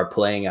are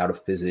playing out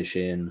of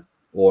position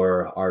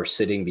or are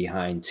sitting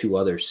behind two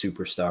other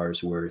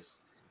superstars worth,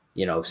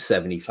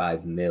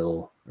 75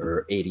 mil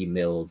or 80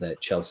 mil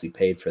that Chelsea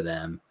paid for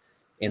them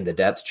in the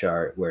depth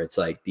chart, where it's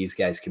like, these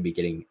guys could be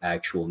getting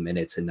actual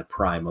minutes in the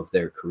prime of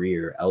their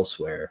career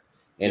elsewhere.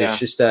 And It's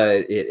just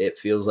it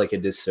feels like a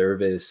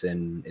disservice,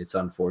 and it's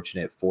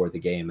unfortunate for the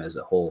game as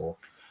a whole.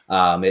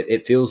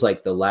 It feels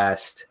like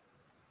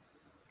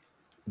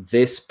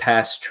this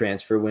past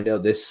transfer window,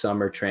 this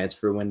summer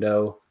transfer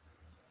window,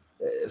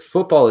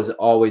 football has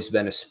always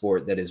been a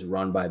sport that is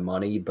run by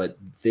money, but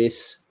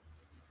this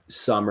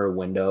summer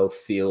window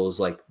feels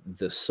like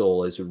the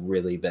soul has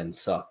really been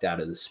sucked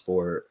out of the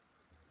sport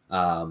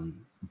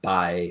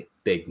by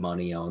big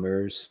money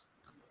owners.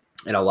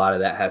 And a lot of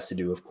that has to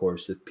do, of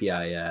course, with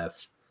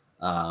PIF.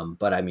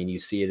 But I mean, you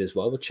see it as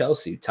well with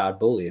Chelsea, Todd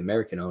Boehly,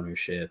 American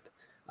ownership.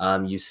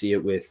 You see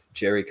it with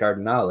Jerry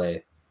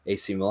Cardinale,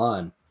 AC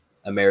Milan,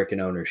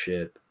 American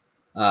ownership.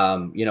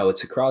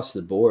 It's across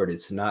the board.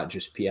 It's not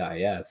just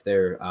PIF.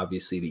 They're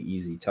obviously the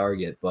easy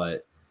target,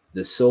 but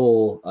the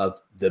soul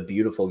of the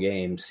beautiful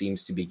game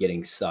seems to be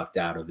getting sucked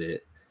out of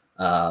it.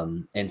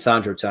 And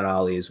Sandro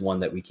Tonali is one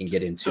that we can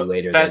get into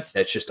later. That's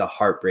just a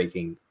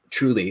heartbreaking,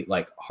 truly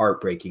like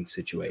heartbreaking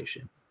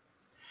situation.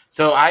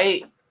 So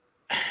I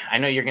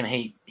know you're going to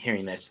hate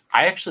hearing this.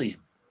 I actually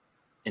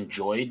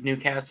enjoyed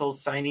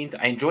Newcastle's signings.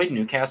 I enjoyed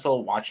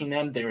Newcastle watching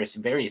them. They were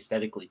very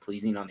aesthetically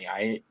pleasing on the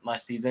eye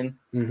last season.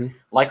 Mm-hmm.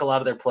 Like a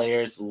lot of their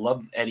players,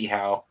 love Eddie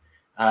Howe.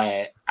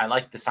 I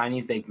like the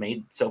signings they've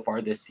made so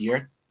far this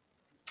year.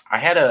 I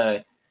had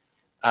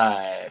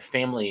a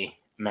family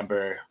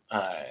member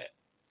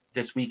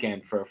this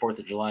weekend for a 4th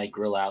of July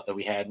grill out that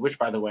we had, which,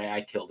 by the way,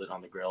 I killed it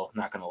on the grill.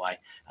 Not going to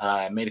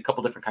lie. Made a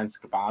couple different kinds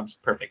of kebabs.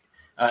 Perfect.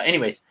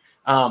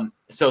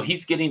 So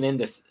he's getting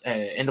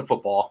into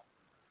football.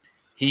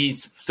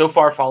 He's so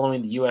far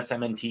following the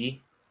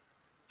USMNT,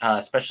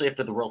 especially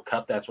after the World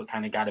Cup. That's what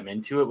kind of got him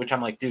into it, which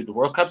I'm like, dude, the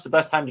World Cup's the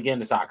best time to get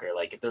into soccer.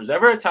 Like, if there's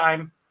ever a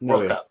time,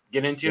 World Cup,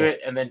 get into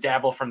it and then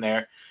dabble from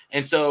there.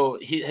 And so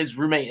his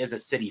roommate is a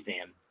City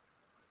fan.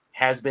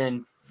 Has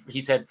been,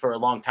 he said, for a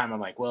long time. I'm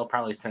like, well,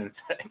 probably since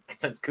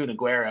Kun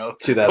Aguero,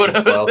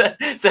 2012.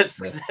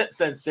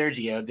 since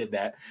Sergio did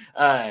that.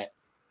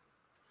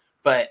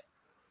 But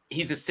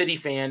he's a City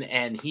fan,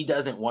 and he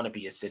doesn't want to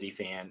be a City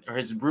fan. Or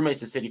his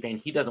roommate's a City fan.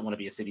 He doesn't want to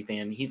be a City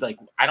fan. He's like,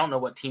 I don't know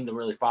what team to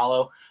really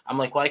follow. I'm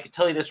like, well, I could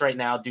tell you this right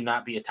now: do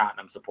not be a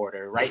Tottenham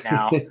supporter. Right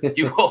now,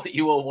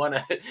 you'll want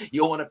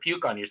to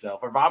puke on yourself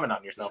or vomit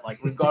on yourself.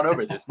 Like, we've gone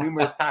over this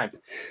numerous times.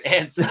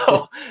 And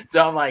so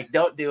I'm like,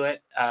 don't do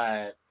it.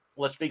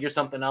 Let's figure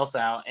something else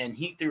out. And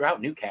he threw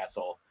out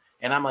Newcastle,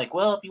 and I'm like,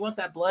 well, if you want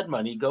that blood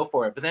money, go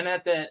for it. But then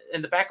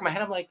in the back of my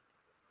head, I'm like,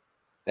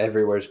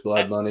 everywhere's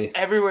blood money.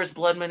 Everywhere's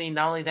blood money.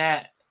 Not only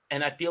that,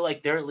 and I feel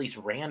like they're at least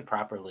ran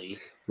properly.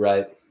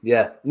 Right.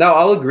 Yeah. No,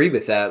 I'll agree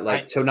with that.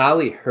 Like,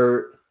 Tonali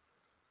hurt,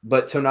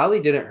 but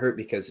Tonali didn't hurt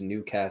because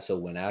Newcastle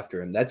went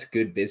after him. That's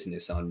good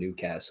business on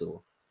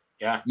Newcastle.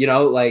 Yeah.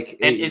 Like,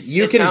 and it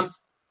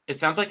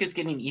sounds like it's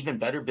getting even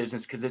better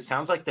business, because it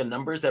sounds like the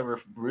numbers that were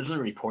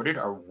originally reported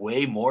are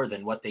way more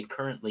than what they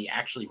currently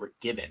actually were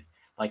given.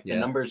 Like, the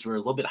numbers were a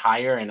little bit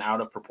higher and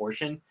out of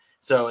proportion.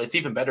 So it's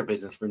even better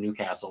business for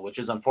Newcastle, which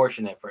is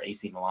unfortunate for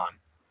AC Milan.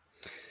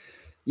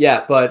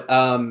 Yeah, but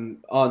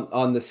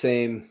on the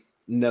same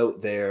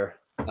note there,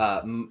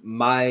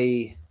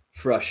 my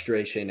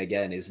frustration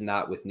again is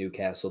not with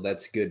Newcastle.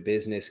 That's good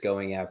business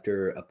going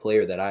after a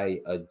player that I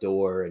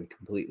adore and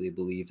completely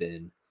believe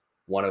in.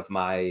 One of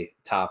my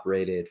top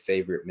rated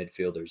favorite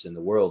midfielders in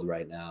the world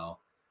right now.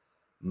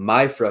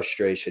 My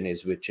frustration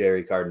is with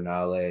Jerry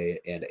Cardinale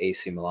and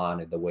AC Milan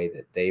and the way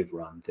that they've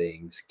run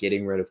things,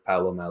 getting rid of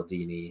Paolo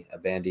Maldini, a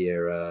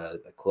Bandiera,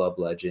 a club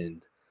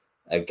legend,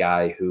 a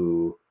guy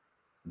who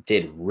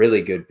did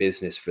really good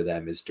business for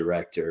them as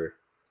director,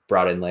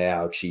 brought in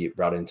Leao cheap,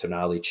 brought in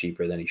Tonali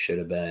cheaper than he should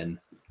have been,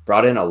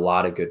 brought in a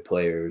lot of good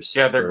players.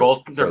 Yeah, their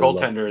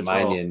goaltender as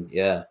well.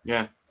 Yeah.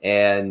 Yeah.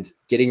 And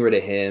getting rid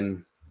of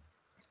him.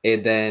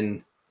 And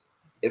then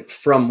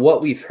from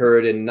what we've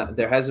heard, and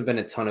there hasn't been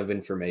a ton of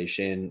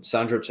information,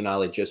 Sandro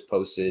Tonali just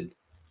posted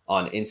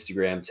on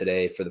Instagram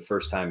today for the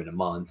first time in a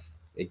month,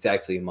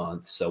 exactly a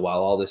month. So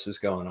while all this was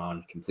going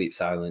on, complete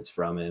silence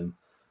from him.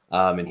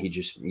 And he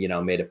just,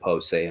 made a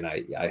post saying,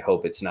 I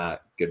hope it's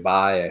not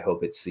goodbye. I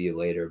hope it's see you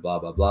later, blah,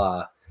 blah,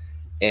 blah.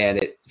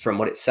 And from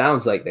what it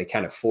sounds like, they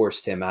kind of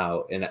forced him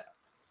out. And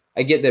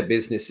I get that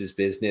business is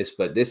business,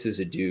 but this is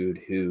a dude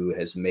who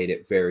has made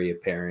it very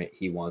apparent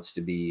he wants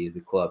to be the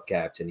club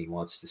captain. He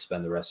wants to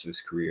spend the rest of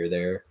his career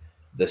there.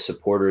 The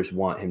supporters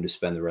want him to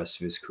spend the rest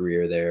of his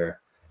career there.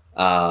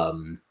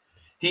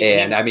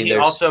 He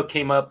also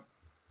came up.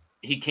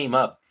 He came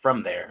up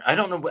from there. I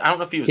don't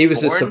know if he was. He was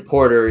born. A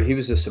supporter. He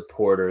was a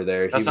supporter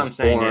there. That's he what was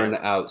I'm saying, born yeah.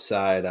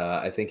 outside,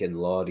 I think, in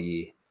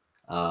Lodi.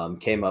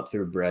 Came up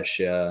through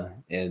Brescia,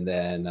 and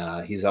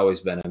then he's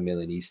always been a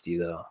Milanisti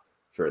though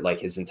for like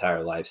his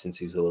entire life since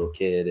he was a little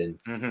kid. And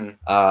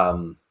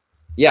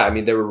yeah, I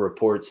mean, there were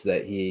reports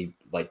that he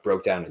like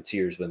broke down in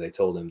tears when they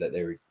told him that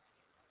they were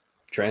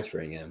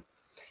transferring him,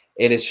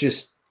 and it's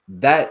just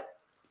that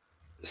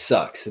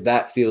sucks.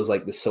 That feels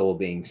like the soul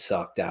being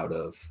sucked out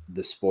of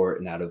the sport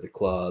and out of the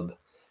club.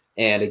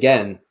 And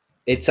again,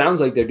 it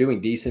sounds like they're doing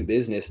decent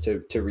business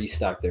to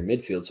restock their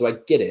midfield. So I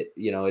get it.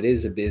 It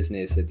is a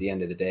business at the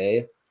end of the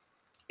day.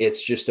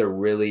 It's just a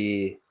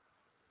really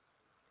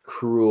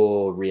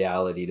cruel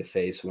reality to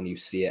face when you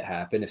see it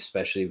happen,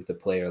 especially with a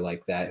player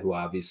like that who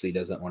obviously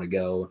doesn't want to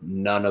go.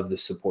 None of the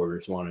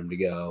supporters want him to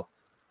go.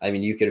 I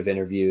mean, you could have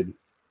interviewed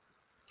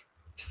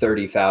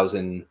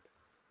 30,000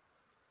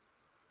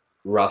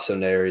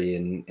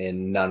 Rossoneri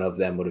and none of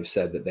them would have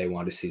said that they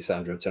want to see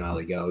Sandro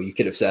Tonali go. You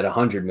could have said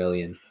 100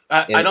 million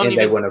and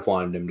they wouldn't have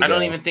wanted him to go. I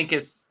don't even think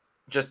it's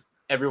just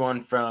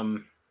everyone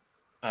from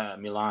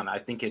Milan. I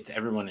think it's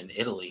everyone in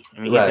Italy.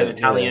 I mean, he's an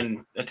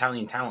Italian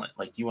talent.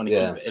 Like, you want to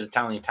keep an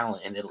Italian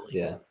talent in Italy.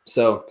 Yeah.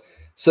 So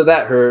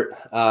that hurt.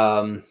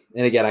 And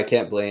again, I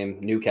can't blame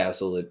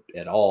Newcastle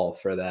at all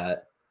for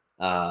that.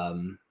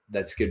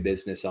 That's good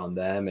business on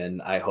them,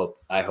 and I hope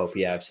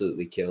he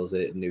absolutely kills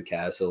it in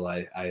Newcastle.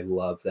 I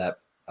love that.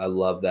 I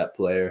love that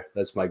player.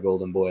 That's my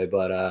golden boy.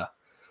 But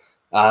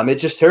it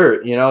just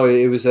hurt.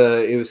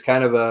 It was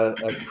kind of a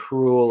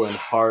cruel and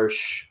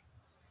harsh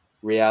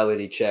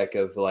reality check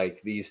of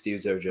like, these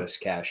dudes are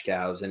just cash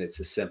cows, and it's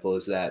as simple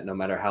as that. No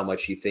matter how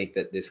much you think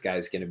that this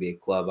guy's going to be a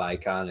club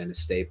icon and a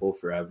staple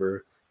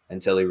forever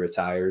until he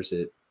retires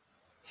at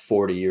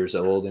 40 years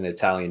old in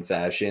Italian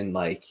fashion,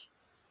 like,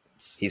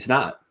 he's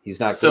not.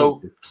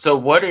 So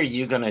what are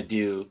you going to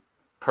do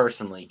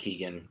personally,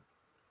 Keegan,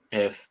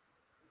 if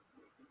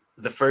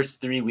the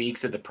first 3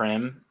 weeks of the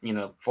Prem,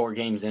 4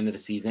 games into the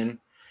season,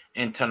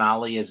 and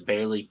Tonali has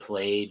barely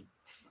played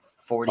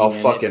 40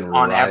 minutes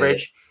on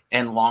average,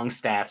 and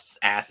Longstaff's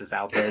ass is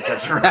out there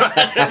just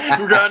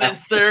running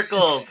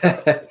circles?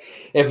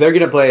 If they're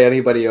going to play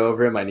anybody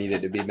over him, I need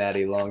it to be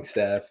Matty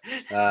Longstaff.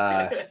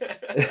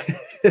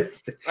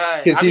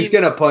 Because he's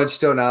going to punch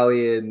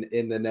Tonali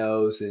in the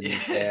nose, and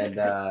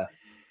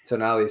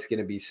Tonali's going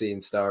to be seeing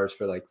stars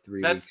for like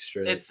 3 weeks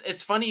straight.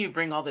 It's funny you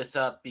bring all this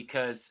up,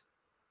 because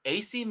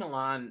AC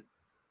Milan,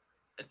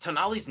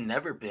 Tonali's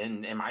never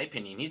been, in my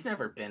opinion, he's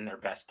never been their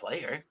best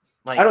player.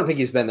 Like, I don't think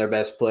he's been their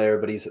best player,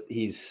 but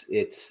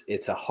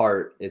it's a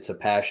heart, it's a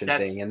passion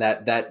thing, and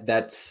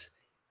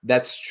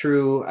that's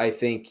true. I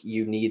think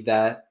you need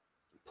that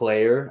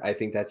player. I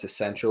think that's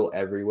essential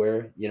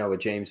everywhere. With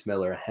James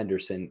Miller,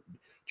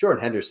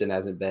 Jordan Henderson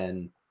hasn't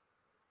been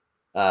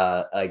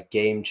a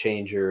game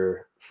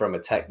changer from a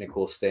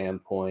technical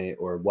standpoint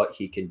or what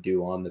he can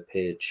do on the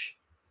pitch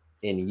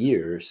in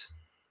years,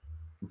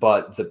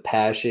 but the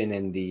passion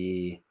and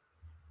the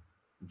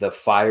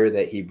fire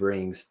that he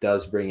brings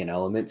does bring an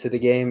element to the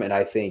game. And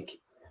I think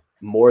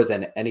more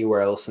than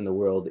anywhere else in the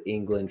world,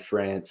 England,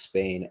 France,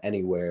 Spain,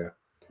 anywhere,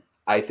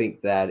 I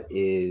think that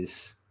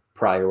is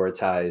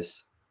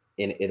prioritized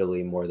in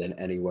Italy more than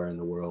anywhere in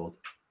the world.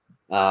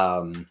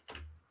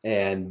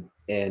 It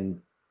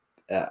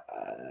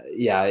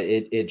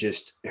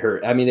just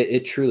hurt. I mean,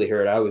 it truly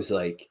hurt. I was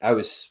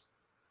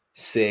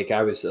sick.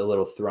 I was a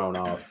little thrown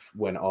off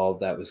when all of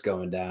that was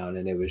going down,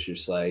 and it was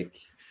just like,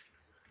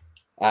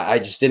 I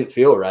just didn't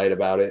feel right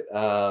about it.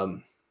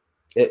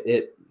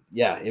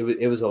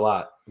 It was a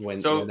lot when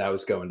that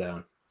was going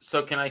down.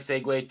 So can I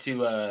segue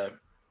to,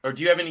 or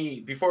do you have any,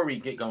 before we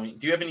get going,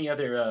 do you have any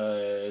other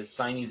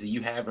signings that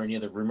you have, or any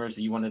other rumors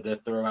that you wanted to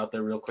throw out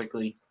there real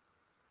quickly?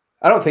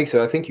 I don't think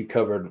so. I think you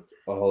covered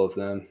all of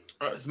them.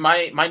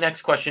 My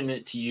next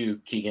question to you,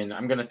 Keegan,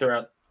 I'm going to throw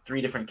out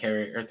three different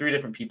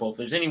people. If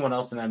there's anyone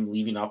else that I'm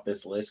leaving off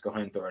this list, go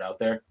ahead and throw it out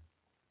there.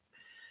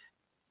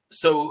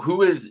 So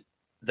who is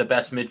the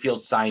best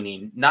midfield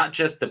signing, not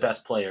just the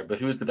best player, but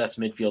who is the best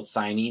midfield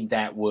signing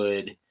that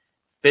would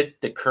fit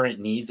the current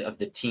needs of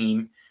the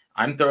team?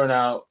 I'm throwing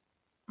out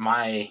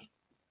my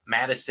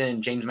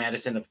James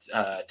Maddison of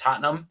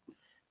Tottenham,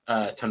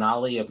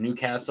 Tonali of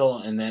Newcastle,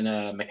 and then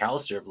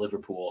McAllister of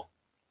Liverpool.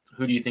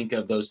 Who do you think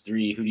of those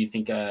three? Who do you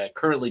think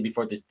currently,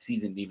 before the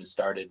season even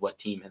started, what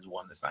team has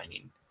won the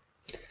signing?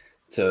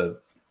 It's a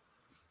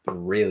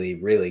really,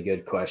 really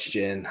good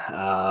question.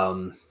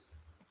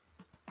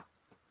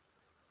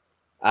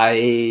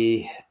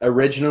 I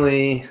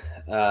originally,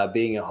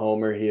 being a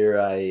homer here,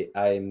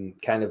 I'm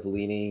kind of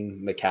leaning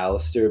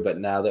McAllister, but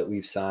now that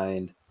we've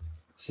signed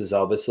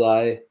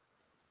Szoboszlai,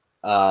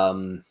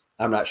 I'm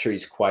not sure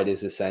he's quite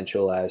as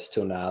essential as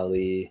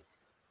Tonali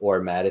or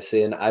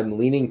Maddison. I'm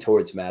leaning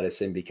towards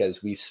Maddison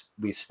because we've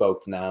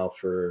spoke now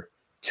for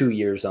 2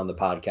 years on the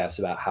podcast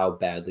about how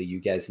badly you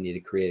guys need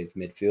a creative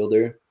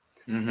midfielder.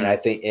 Mm-hmm. And I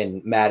think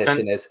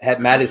Maddison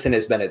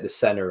has been at the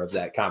center of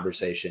that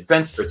conversation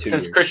since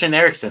Christian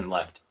Eriksen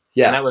left.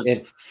 Yeah, and that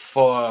was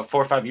 4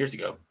 or 5 years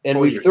ago. And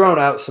we've thrown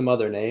out some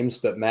other names,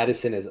 but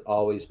Maddison has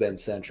always been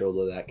central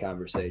to that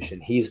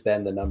conversation. He's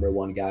been the number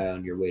one guy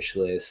on your wish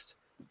list.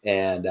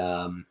 And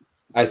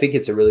I think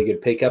it's a really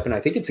good pickup. And I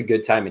think it's a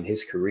good time in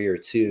his career,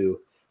 too,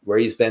 where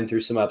he's been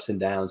through some ups and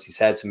downs. He's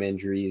had some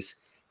injuries.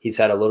 He's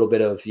had a little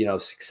bit of,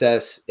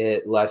 success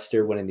at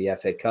Leicester winning the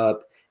FA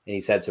Cup. And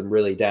he's had some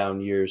really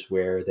down years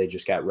where they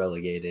just got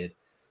relegated.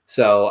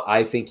 So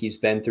I think he's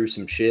been through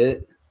some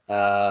shit.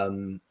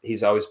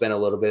 He's always been a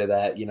little bit of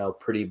that,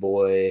 pretty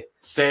boy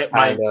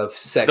of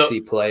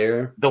sexy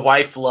player. The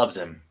wife loves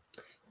him.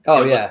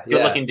 Oh,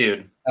 good looking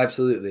dude.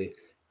 Absolutely.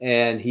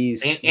 And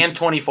he's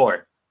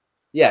 24.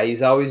 Yeah,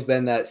 he's always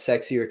been that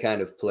sexier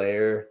kind of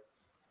player.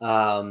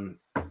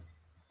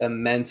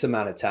 Immense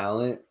amount of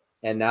talent.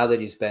 And now that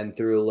he's been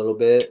through a little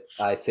bit,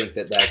 I think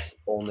that that's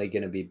only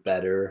going to be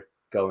better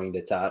going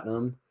to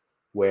Tottenham,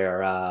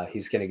 where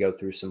he's going to go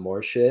through some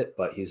more shit,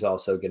 but he's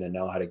also going to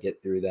know how to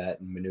get through that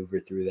and maneuver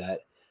through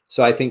that.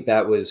 So I think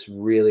that was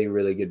really,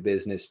 really good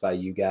business by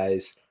you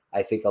guys.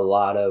 I think a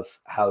lot of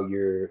how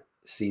your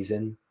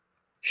season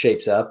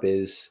shapes up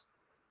is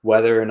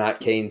whether or not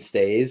Kane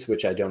stays,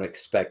 which I don't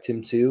expect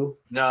him to.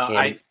 No,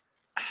 I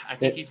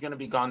think he's going to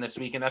be gone this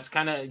week. And that's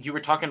kind of, you were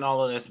talking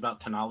all of this about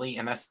Tonali,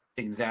 and that's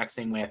the exact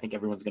same way I think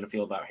everyone's going to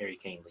feel about Harry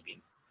Kane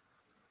leaving.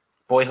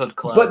 Boyhood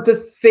club. But the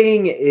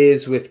thing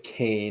is with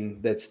Kane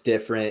that's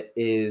different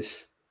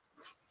is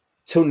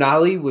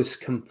Tonali was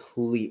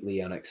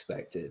completely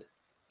unexpected.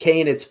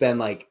 Kane, it's been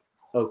like,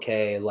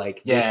 okay,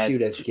 like this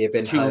dude has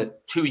given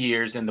 2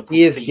 years in the pool.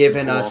 He has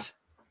given us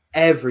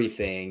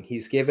everything.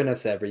 He's given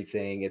us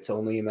everything. It's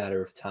only a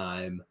matter of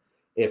time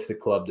if the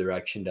club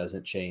direction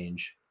doesn't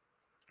change.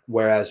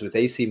 Whereas with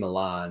AC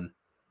Milan,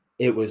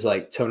 it was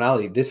like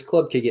Tonali, this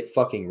club could get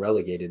fucking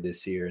relegated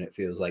this year, and it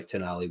feels like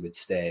Tonali would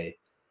stay.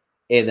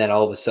 And then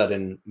all of a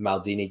sudden,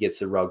 Maldini gets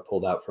the rug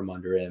pulled out from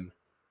under him.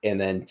 And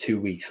then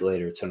 2 weeks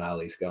later,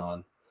 Tonali's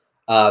gone.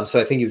 So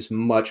I think it was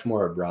much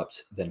more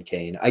abrupt than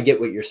Kane. I get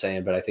what you're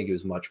saying, but I think it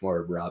was much more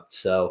abrupt.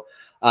 So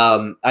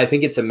I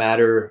think it's a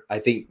matter. I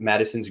think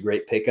Maddison's a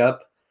great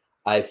pickup.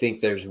 I think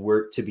there's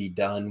work to be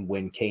done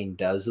when Kane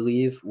does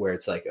leave, where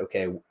it's like,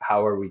 okay,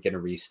 how are we going to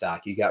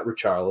restock? You got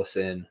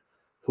Richarlison.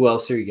 Who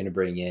else are you going to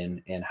bring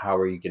in? And how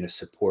are you going to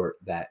support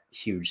that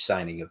huge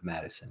signing of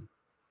Maddison?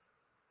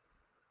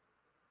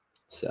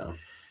 So,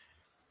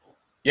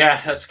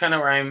 yeah, that's kind of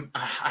where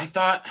I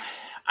thought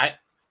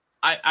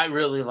I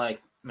really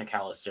like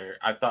McAllister.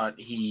 I thought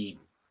he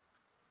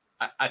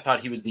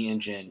was the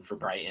engine for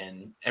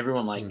Brighton.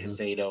 Everyone liked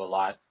Caicedo a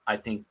lot. I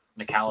think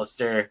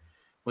McAllister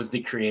was the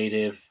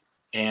creative,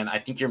 and I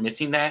think you're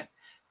missing that.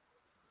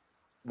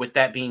 With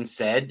that being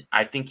said,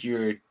 I think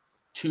you're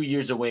 2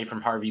 years away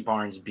from Harvey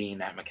Barnes being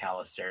that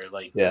McAllister.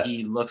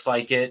 He looks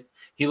like it.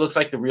 He looks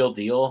like the real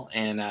deal,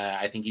 and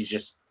I think he's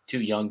just too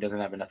young, doesn't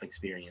have enough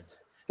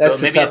experience. That's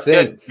so maybe it's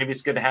thing. Good. Maybe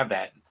it's good to have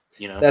that.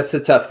 That's the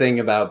tough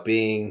thing about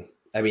being.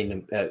 I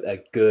mean, a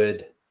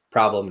good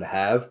problem to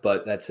have,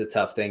 but that's the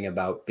tough thing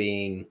about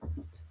being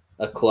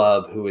a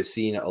club who has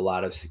seen a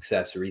lot of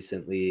success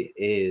recently.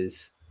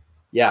 Is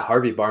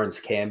Harvey Barnes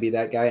can be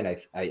that guy, and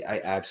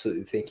I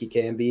absolutely think he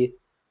can be,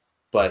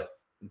 but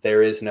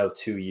there is no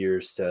 2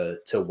 years to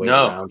wait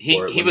around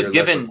for it. He was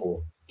given.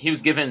 Liverpool. He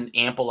was given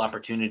ample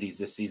opportunities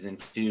this season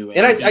too.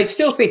 And I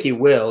still think he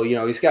will.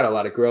 He's got a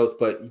lot of growth,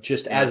 but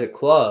just as a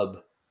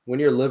club, when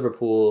you're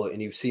Liverpool and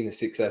you've seen the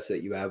success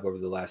that you have over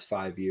the last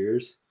 5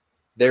 years,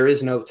 there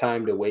is no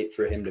time to wait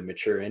for him to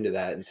mature into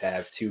that and to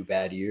have 2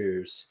 bad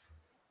years.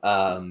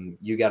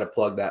 You got to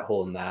plug that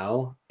hole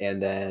now.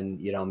 And then,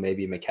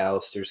 maybe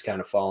McAllister's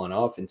kind of fallen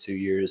off in 2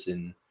 years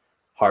and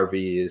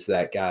Harvey is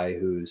that guy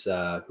who's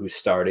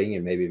starting,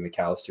 and maybe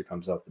McAllister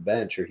comes off the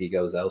bench or he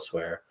goes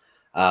elsewhere.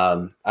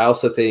 I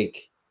also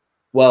think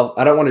Well,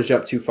 I don't want to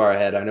jump too far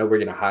ahead. I know we're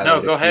going to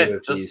highlight go a few ahead.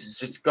 of these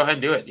Just go ahead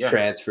and do it. Yeah.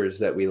 transfers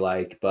that we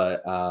like,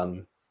 but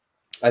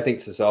I think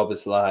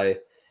Szoboszlai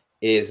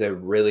is a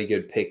really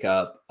good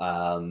pickup.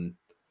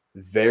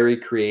 Very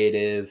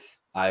creative.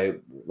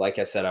 Like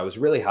I said, I was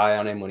really high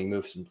on him when he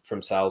moved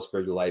from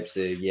Salzburg to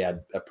Leipzig. He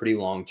had a pretty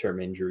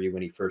long-term injury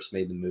when he first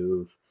made the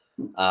move.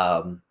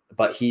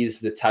 But he's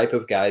the type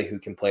of guy who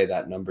can play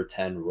that number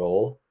 10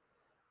 role.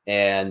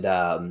 And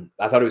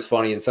I thought it was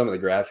funny in some of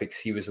the graphics,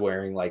 he was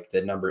wearing like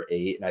the number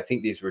 8. And I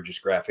think these were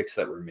just graphics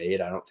that were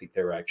made. I don't think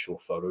they were actual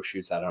photo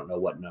shoots. I don't know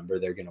what number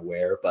they're going to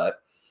wear,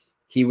 but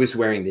he was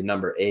wearing the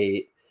number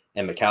 8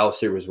 and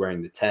McAllister was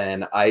wearing the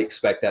 10. I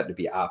expect that to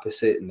be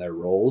opposite in their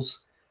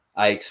roles.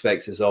 I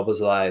expect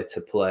Szoboszlai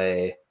to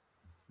play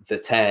the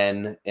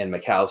 10 and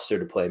McAllister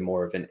to play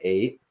more of an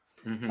 8.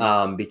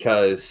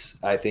 Because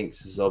I think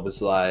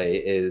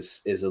Szoboszlai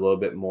is a little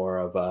bit more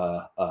of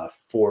a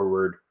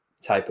forward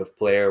type of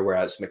player,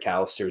 whereas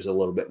McAllister is a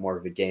little bit more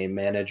of a game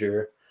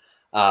manager.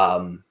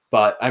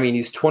 But I mean,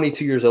 he's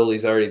 22 years old.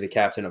 He's already the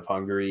captain of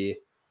Hungary.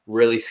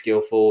 Really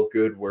skillful,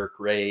 good work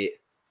rate,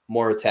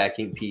 more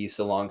attacking piece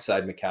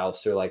alongside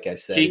McAllister. Like I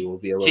said, he will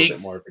be a little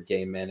bit more of a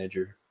game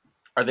manager.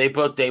 Are they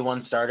both day one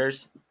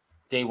starters?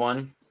 Day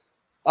one?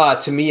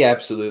 To me,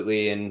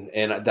 absolutely, and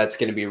that's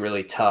going to be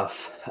really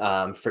tough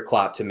for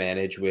Klopp to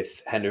manage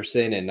with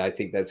Henderson, and I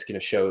think that's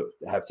going to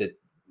have to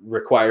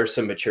require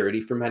some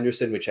maturity from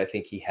Henderson, which I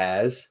think he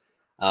has.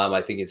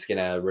 I think it's going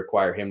to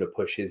require him to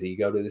push his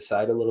ego to the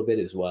side a little bit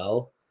as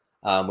well,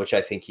 which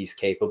I think he's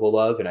capable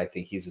of, and I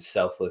think he's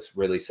a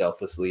really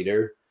selfless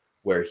leader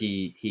where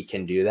he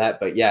can do that.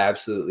 But yeah,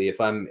 absolutely.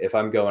 If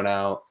I'm going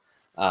out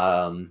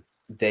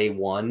day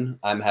one,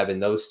 I'm having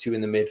those two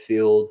in the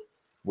midfield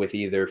with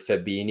either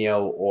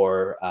Fabinho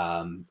or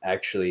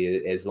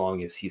actually, as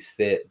long as he's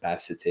fit,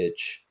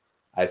 Basetic,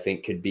 I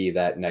think could be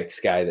that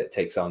next guy that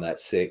takes on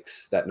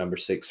that number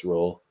 6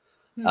 role.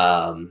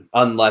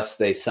 Unless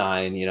they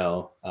sign,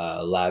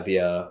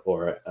 Lavia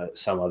or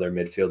some other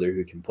midfielder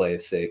who can play a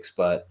 6,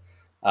 but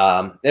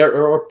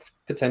or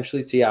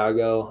potentially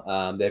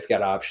Thiago. They've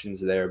got options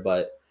there,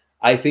 but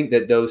I think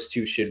that those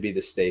two should be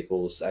the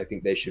staples. I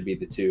think they should be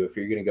the two. If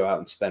you're going to go out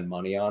and spend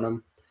money on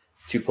them,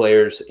 2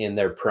 players in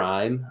their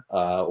prime,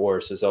 or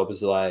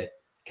Szoboszlai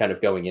kind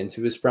of going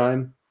into his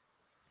prime,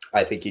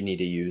 I think you need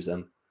to use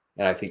them.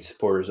 And I think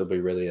supporters will be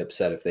really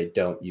upset if they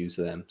don't use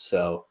them.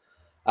 So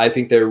I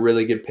think they're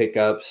really good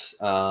pickups.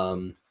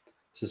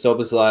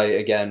 Szoboszlai,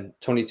 again,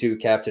 22,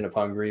 captain of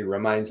Hungary,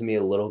 reminds me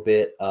a little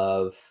bit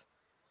of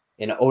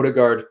an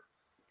Odegaard.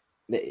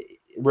 It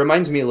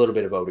reminds me a little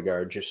bit of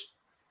Odegaard, just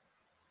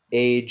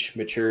age,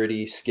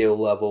 maturity, skill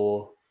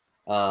level,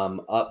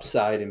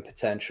 upside and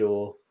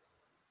potential.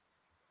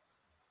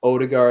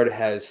 Odegaard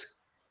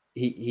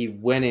he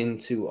went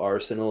into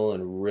Arsenal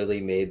and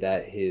really made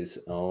that his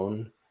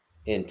own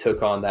and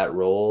took on that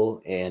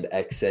role and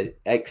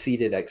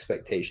exceeded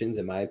expectations,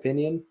 in my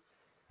opinion.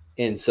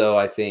 And so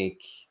I think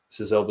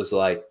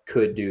Szoboszlai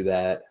could do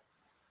that.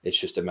 It's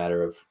just a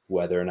matter of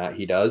whether or not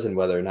he does and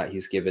whether or not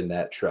he's given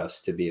that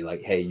trust to be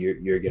like, hey,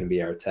 you're going to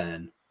be our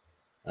 10.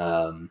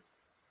 I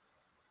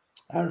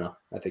don't know.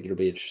 I think it'll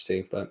be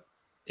interesting. But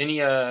any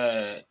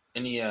good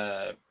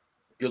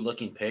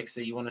looking picks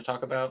that you want to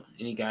talk about?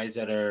 Any guys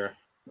that are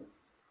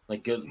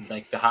like good,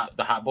 like the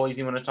hot boys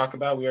you want to talk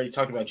about? We already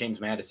talked about James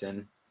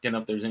Maddison. Didn't know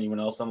if there's anyone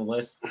else on the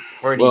list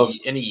or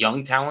any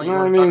young talent you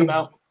want to talk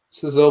about.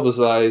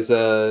 Szoboszlai is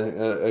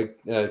a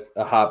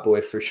hot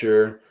boy for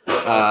sure.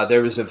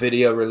 There was a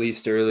video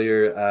released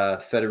earlier.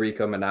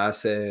 Federico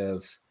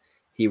Manasse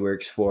he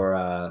works for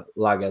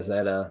La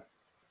Gazzetta.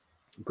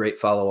 Great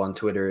follow on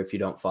Twitter if you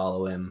don't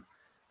follow him.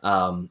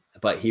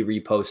 But he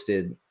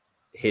reposted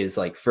his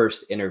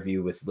first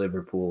interview with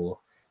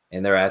Liverpool,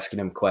 and they're asking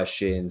him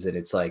questions, and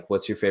it's like,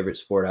 what's your favorite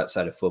sport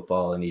outside of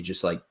football? And he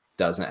just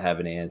doesn't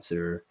have an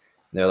answer.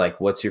 And they're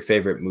like, what's your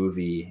favorite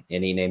movie?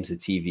 And he names a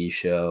TV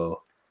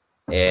show.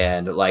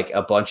 And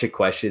a bunch of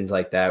questions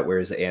like that, where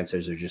his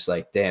answers are just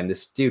like, damn,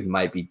 this dude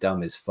might be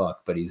dumb as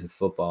fuck, but he's a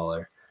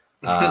footballer,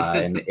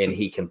 and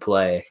he can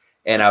play.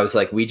 And I was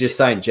like, we just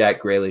signed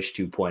Jack Grealish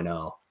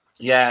 2.0.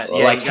 Yeah.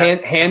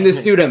 Hand this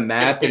dude a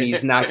map, and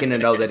he's not going to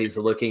know that he's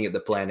looking at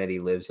the planet he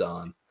lives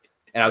on.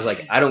 And I was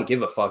like, I don't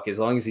give a fuck as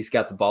long as he's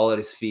got the ball at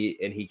his feet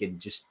and he can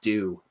just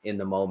do in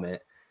the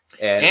moment.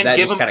 And that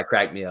just kind of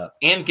cracked me up.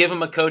 And give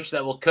him a coach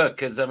that will cook,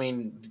 because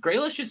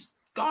Grealish is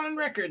gone on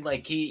record.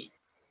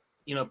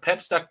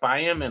 Pep stuck by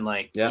him, and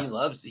he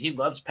loves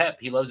Pep.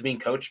 He loves being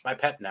coached by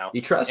Pep now.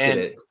 He trusted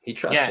it.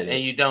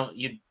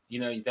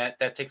 And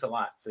that takes a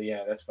lot. So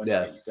yeah, that's funny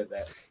that you said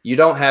that. You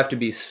don't have to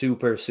be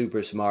super,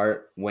 super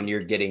smart when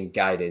you're getting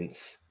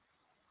guidance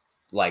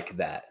like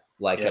that,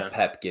 a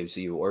Pep gives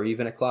you, or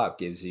even a Klopp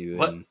gives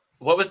you.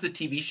 What was the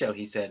TV show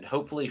he said?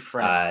 Hopefully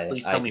Friends.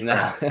 Please tell me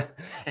Friends.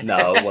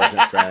 No, it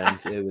wasn't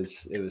Friends. It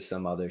was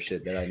some other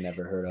shit that I'd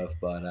never heard of.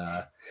 But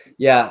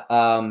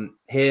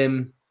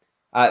him.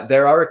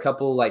 There are a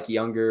couple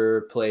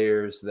younger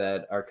players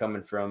that are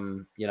coming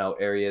from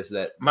areas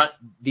that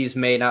these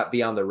may not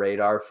be on the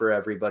radar for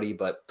everybody,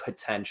 but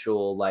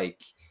potential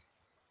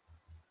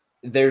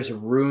there's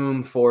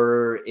room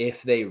for,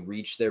 if they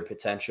reach their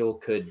potential,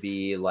 could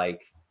be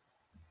like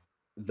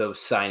those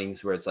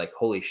signings where it's like,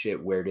 holy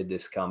shit, where did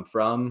this come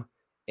from?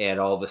 And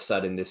all of a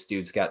sudden, this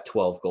dude's got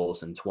 12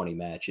 goals in 20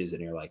 matches,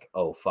 and you're like,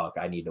 oh, fuck,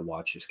 I need to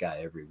watch this guy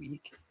every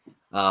week.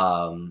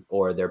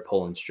 Or they're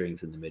pulling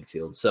strings in the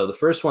midfield. So the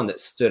first one that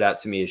stood out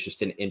to me is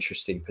just an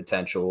interesting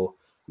potential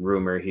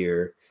rumor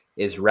here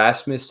is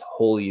Rasmus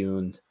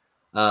Højlund.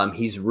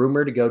 He's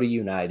rumored to go to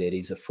United.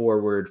 He's a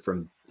forward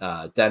from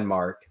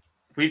Denmark.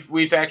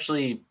 We've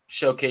actually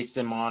showcased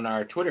him on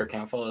our Twitter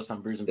account. Follow us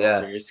on Brews and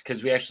Belters,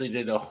 because we actually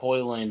did a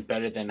Højlund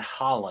better than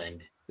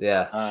Holland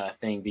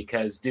thing,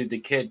 because dude, the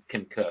kid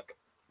can cook.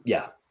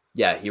 Yeah,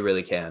 he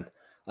really can.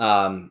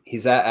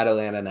 He's at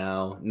Atalanta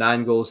now.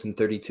 9 goals in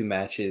 32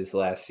 matches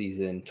last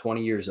season.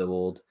 20 years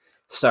old.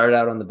 Started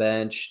out on the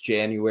bench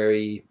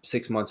January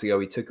 6 months ago.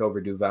 He took over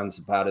Duvan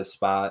Zapata's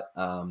spot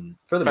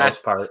for the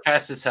most part.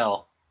 Fast as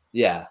hell.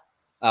 Yeah,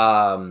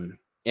 and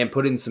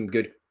put in some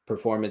good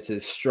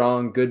performances.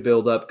 Strong, good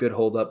build up, good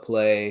hold up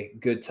play,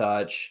 good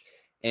touch,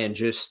 and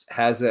just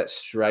has that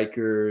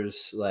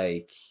striker's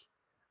like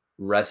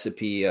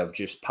recipe of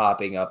just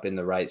popping up in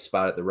the right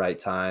spot at the right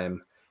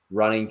time,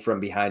 running from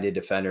behind a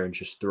defender and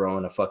just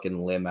throwing a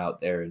fucking limb out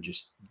there and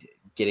just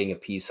getting a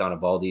piece on a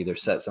ball to either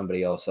set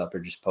somebody else up or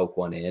just poke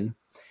one in.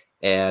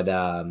 And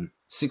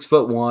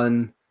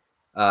 6'1",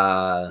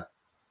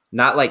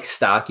 not like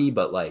stocky,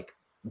 but like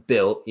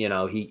built, you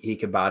know, he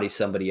can body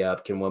somebody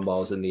up, can win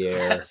balls in the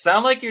air.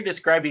 Sound like you're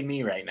describing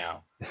me right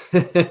now.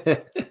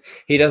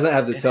 He doesn't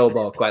have the toe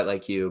ball quite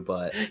like you,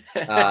 but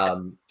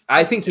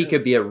I think he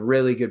could be a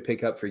really good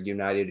pickup for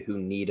United, who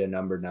need a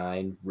number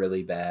 9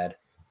 really bad.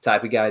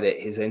 Type of guy that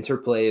his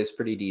interplay is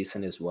pretty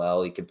decent as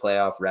well. He can play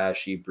off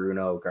Rashi,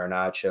 Bruno,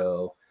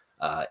 Garnacho,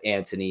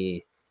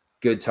 Anthony.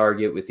 Good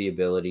target with the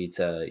ability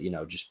to, you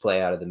know, just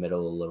play out of the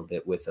middle a little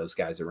bit with those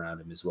guys around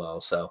him as well.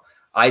 So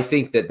I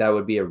think that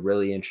would be a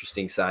really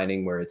interesting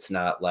signing where it's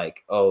not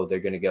like, oh,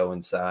 they're going to go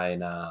and sign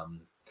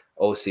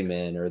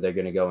Osimhen, or they're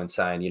going to go and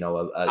sign, you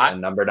know, a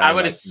number 9. I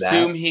would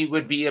assume he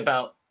would be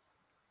about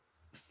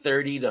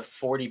 30 to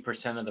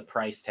 40% of the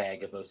price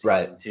tag of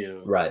Osimhen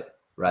too. Right.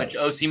 Which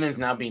Osimhen's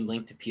now being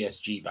linked to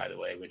PSG, by the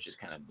way, which is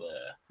kind of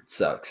It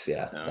sucks.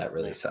 Yeah, so, that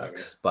really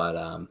sucks. But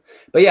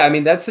yeah, I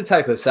mean, that's the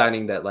type of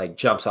signing that like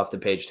jumps off the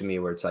page to me,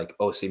 where it's like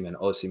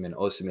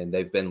Osimhen.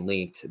 They've been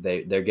linked.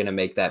 They're going to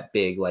make that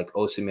big like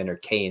Osimhen or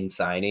Kane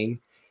signing.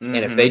 Mm-hmm.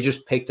 And if they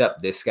just picked up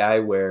this guy,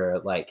 where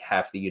like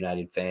half the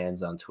United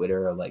fans on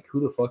Twitter are like,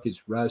 who the fuck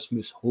is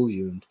Rasmus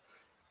Højlund?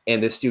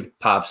 And this dude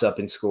pops up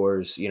and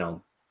scores, you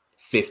know,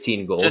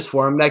 15 goals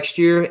for him next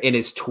year and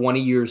is 20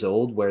 years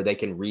old, where they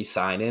can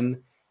re-sign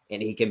him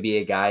and he can be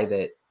a guy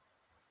that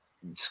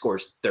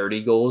scores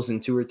 30 goals in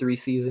 2 or 3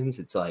 seasons.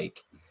 It's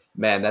like,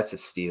 man, that's a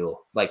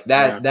steal. Like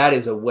that, that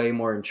is a way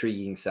more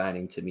intriguing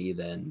signing to me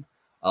than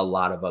a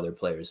lot of other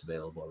players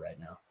available right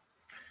now.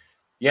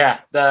 Yeah.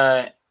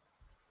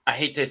 I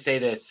hate to say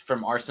this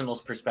from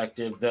Arsenal's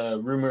perspective, the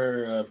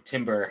rumor of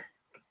Timber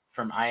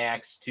from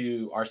Ajax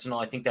to Arsenal,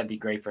 I think that'd be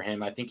great for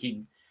him. I think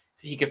he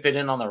could fit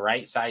in on the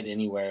right side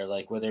anywhere,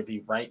 like whether it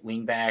be right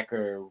wing back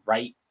or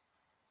right.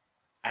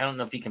 I don't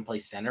know if he can play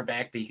center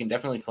back, but he can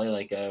definitely play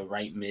like a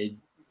right mid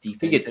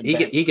defense.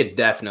 He could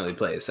definitely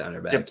play a center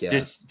back.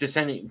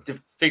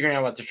 Figuring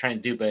out what they're trying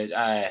to do. But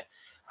I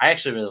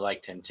actually really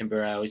liked him.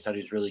 Timber, I always thought he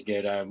was really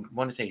good. I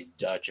want to say he's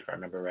Dutch, if I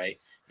remember right.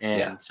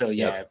 And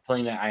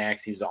playing at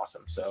Ajax, he was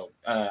awesome. So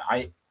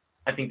I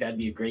think that'd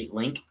be a great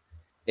link.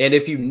 And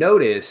if you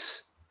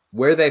notice,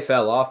 where they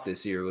fell off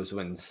this year was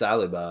when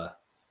Saliba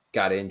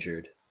got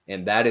injured,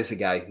 and that is a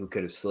guy who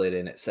could have slid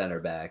in at center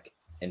back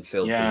and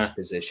filled his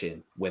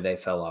position when they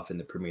fell off in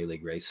the Premier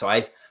League race. So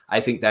I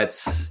think that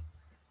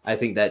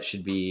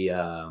should be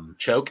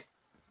choke.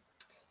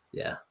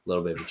 Yeah, a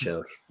little bit of a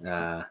choke.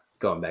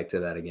 Going back to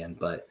that again,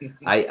 but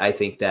I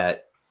think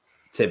that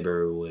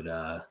Timber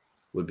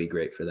would be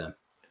great for them.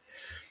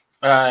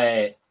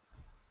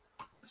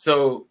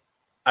 So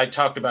I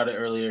talked about it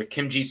earlier.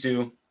 Kim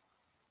Jisoo,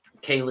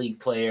 K-League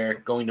player,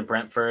 going to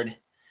Brentford.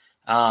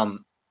 I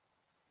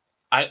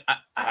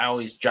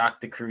always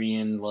jock the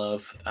Korean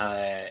love.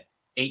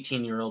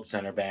 18-year-old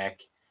center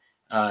back.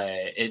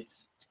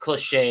 It's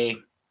cliche,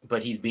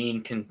 but he's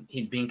being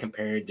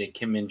compared to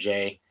Kim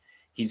Min-jae.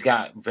 He's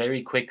got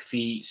very quick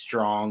feet,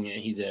 strong.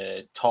 He's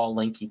a tall,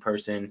 lanky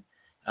person,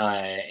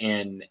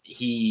 and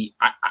I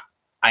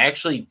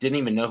actually didn't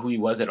even know who he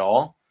was at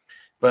all.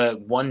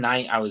 But one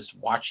night I was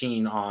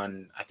watching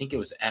on, I think it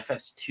was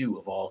FS2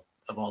 of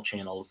all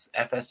channels,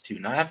 FS2,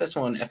 not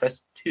FS1,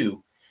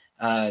 FS2.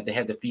 They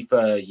had the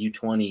FIFA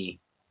U20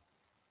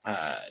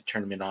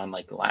 tournament on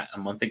like a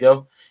month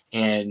ago,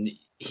 and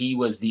he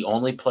was the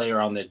only player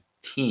on the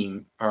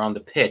team or on the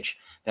pitch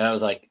that I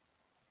was like,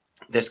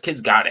 this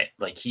kid's got it.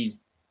 Like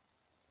he's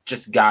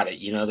just got it.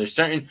 You know, there's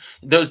certain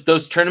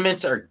those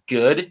tournaments are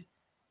good,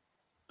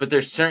 but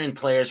there's certain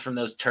players from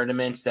those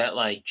tournaments that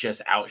like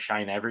just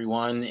outshine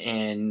everyone.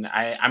 And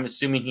I'm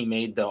assuming he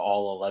made the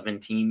all 11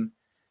 team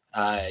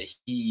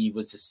He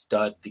was a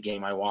stud the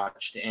game I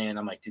watched, and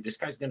I'm like, dude, this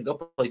guy's gonna go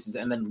places.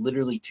 And then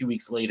literally 2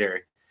 weeks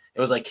later,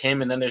 it was like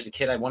him, and then there's a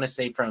kid I want to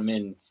say from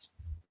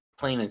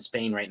playing in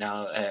Spain right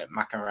now at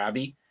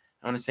Macarabi,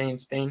 I want to say in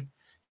Spain,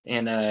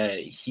 and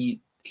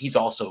he's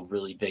also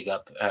really big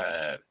up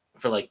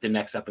for like the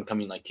next up and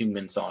coming like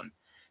Heung-min Son.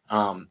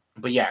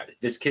 But yeah,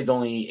 this kid's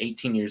only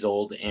 18 years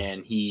old,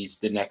 and he's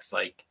the next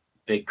like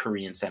big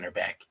Korean center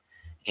back,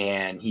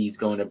 and he's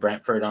going to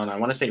Brentford on I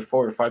want to say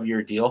 4 or 5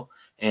 year deal,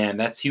 and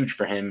that's huge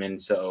for him.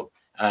 And so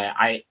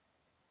I'm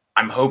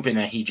hoping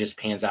that he just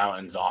pans out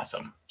and is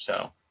awesome.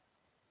 So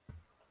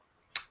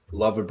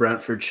love a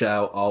Brentford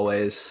shout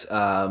always.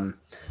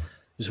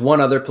 There's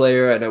one other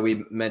player I know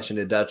we mentioned,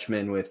 a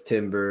Dutchman with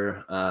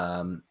Timber,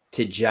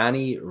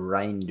 Tijani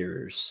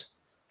Reinders.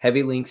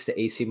 Heavy links to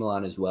AC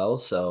Milan as well.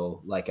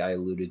 So, like I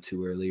alluded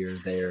to earlier,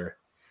 they're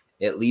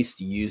at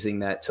least using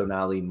that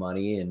Tonali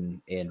money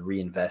and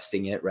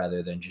reinvesting it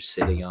rather than just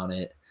sitting on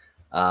it.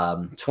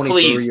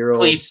 24-year-old.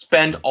 Please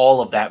spend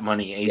all of that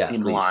money, AC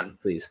Milan.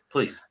 Please.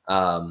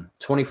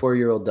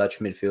 24-year-old Dutch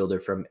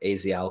midfielder from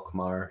AZ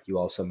Alkmaar. You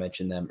also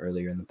mentioned them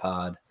earlier in the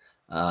pod,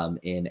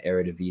 in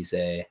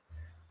Eredivisie.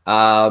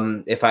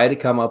 If I had to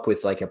come up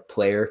with like a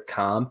player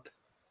comp,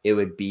 it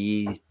would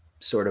be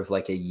sort of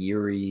like a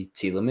Yuri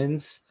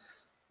Tielemans.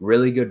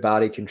 Really good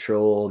body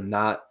control,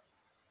 not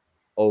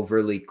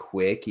overly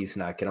quick. He's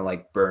not going to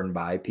like burn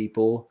by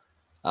people,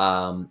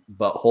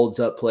 but holds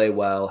up play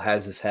well,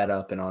 has his head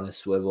up and on his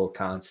swivel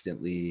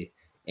constantly,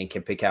 and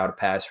can pick out a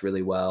pass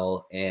really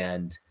well.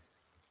 And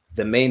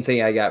the main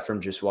thing I got from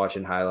just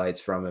watching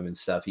highlights from him and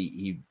stuff,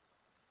 he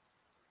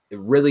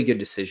really good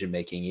decision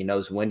making. He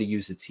knows when to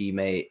use a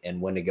teammate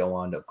and when to go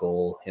on to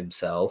goal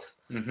himself,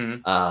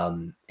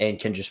 and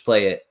can just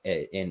play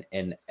it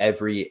in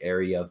every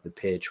area of the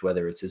pitch,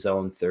 whether it's his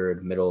own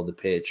third, middle of the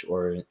pitch,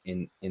 or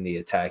in the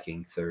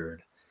attacking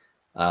third.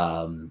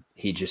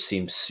 He just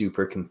seems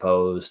super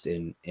composed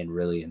and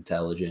really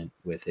intelligent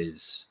with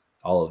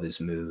all of his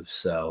moves.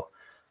 So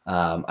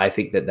I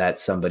think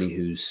that's somebody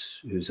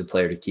who's a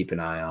player to keep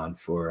an eye on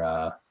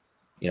for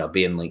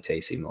being linked to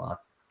AC Milan.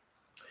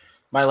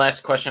 My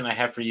last question I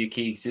have for you,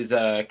 Keeks, is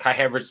Kai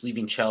Havertz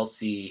leaving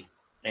Chelsea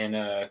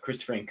and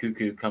Christopher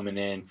Nkunku coming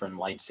in from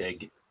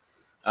Leipzig.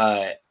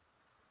 Do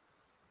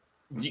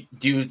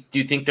you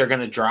think they're going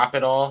to drop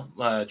it all,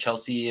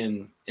 Chelsea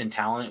in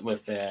talent,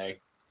 with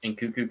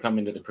Nkunku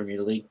coming to the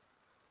Premier League?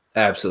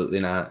 Absolutely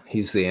not.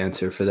 He's the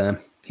answer for them.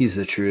 He's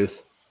the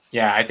truth.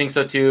 Yeah, I think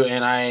so too.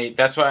 And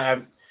that's why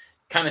I'm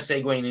kind of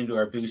segueing into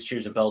our boost,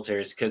 cheers, and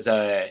belters, because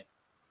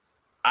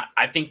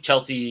I think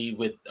Chelsea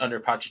under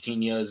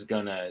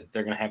Pochettino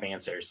they're gonna have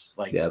answers.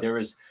 Like there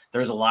was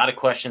a lot of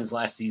questions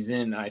last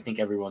season. I think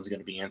everyone's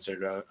gonna be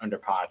answered under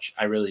Poch.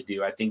 I really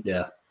do. I think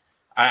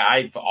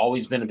I've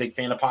always been a big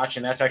fan of Poch,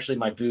 and that's actually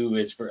my boo,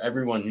 is for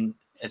everyone,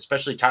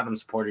 especially Tottenham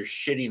supporters,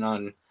 shitting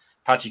on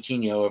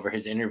Pochettino over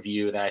his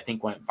interview that I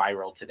think went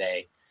viral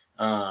today.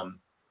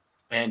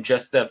 And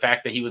just the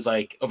fact that he was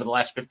like, over the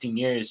last 15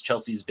 years,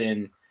 Chelsea's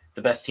been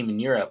the best team in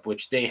Europe,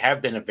 which they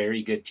have been a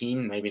very good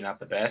team, maybe not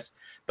the best,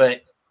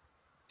 but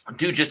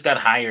dude just got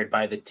hired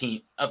by the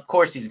team. Of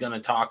course, he's going to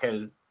talk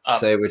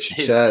say what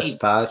you chest,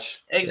 Poch.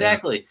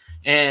 Exactly.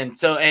 Yeah.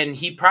 And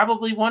he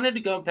probably wanted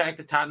to go back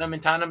to Tottenham,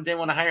 and Tottenham didn't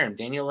want to hire him.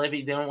 Daniel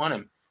Levy didn't want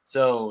him.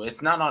 So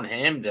it's not on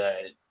him to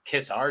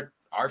kiss our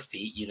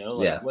feet,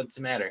 what's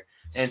the matter?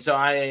 And so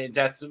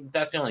that's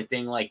the only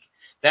thing. Like,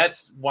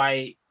 that's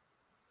why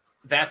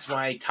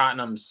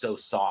Tottenham's so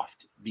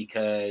soft,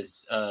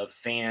 because of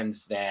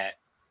fans that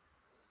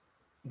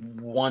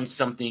once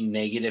something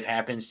negative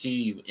happens to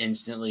you, you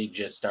instantly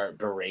just start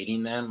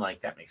berating them. Like,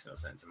 that makes no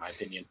sense in my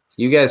opinion.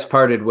 You guys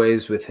parted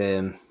ways with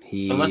him.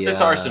 Unless it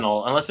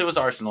was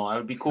Arsenal, I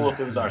would be cool if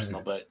it was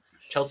Arsenal, but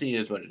Chelsea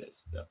is what it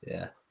is. So.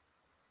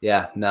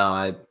 Yeah. No,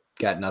 I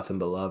got nothing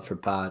but love for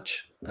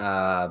Poch.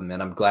 And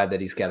I'm glad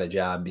that he's got a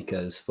job,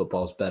 because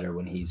football's better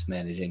when he's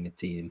managing a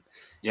team.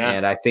 Yeah.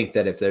 And I think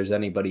that if there's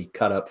anybody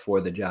cut up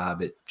for the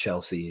job at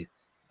Chelsea,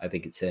 I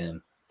think it's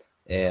him.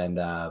 And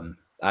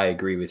I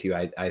agree with you.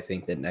 I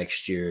think that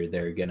next year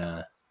they're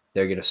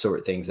gonna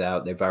sort things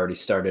out. They've already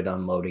started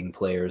unloading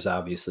players.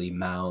 Obviously,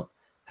 Mount,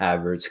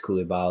 Havertz,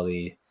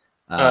 Koulibaly,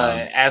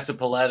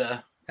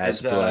 Azpilicueta.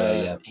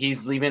 Yeah,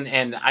 he's leaving,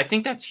 and I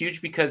think that's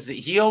huge, because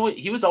he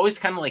was always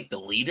kind of like the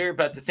leader,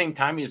 but at the same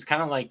time he was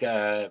kind of like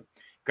a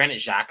Granit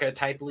Xhaka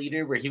type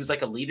leader, where he was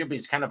like a leader, but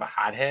he's kind of a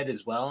hothead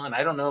as well. And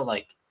I don't know,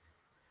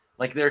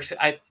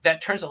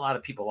 that turns a lot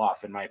of people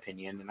off, in my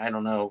opinion. And I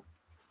don't know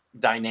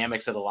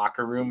dynamics of the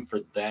locker room for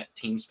that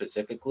team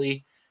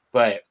specifically,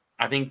 but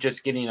I think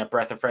just getting a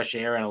breath of fresh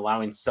air and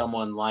allowing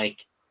someone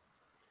like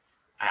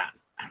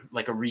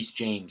a Reece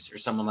James or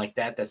someone like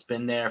that's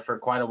been there for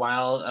quite a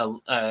while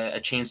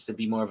a chance to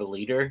be more of a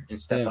leader and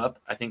step up,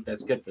 I think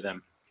that's good for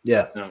them.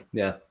 Yeah. So,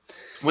 yeah.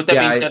 With that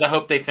being said, I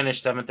hope they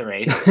finish 7th or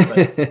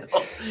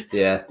 8th.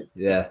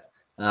 Yeah.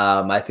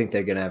 I think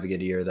they're gonna have a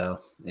good year though,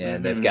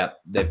 and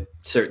they've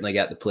certainly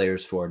got the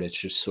players for it. It's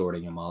just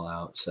sorting them all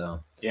out.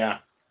 So yeah.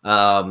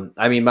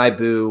 I mean, my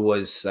boo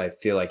was, I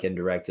feel like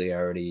indirectly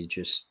already,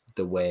 just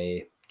the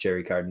way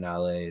Jerry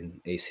Cardinale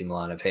and AC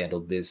Milan have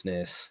handled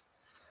business.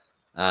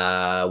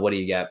 What do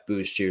you got?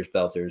 Boos, cheers,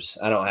 belters.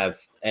 I don't have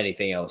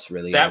anything else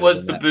really. That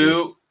was the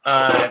boo.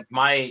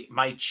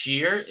 My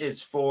cheer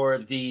is for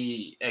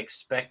the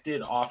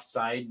expected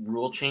offside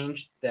rule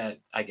change that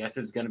I guess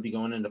is going to be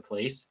going into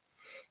place,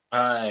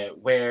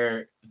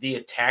 where the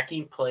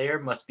attacking player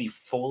must be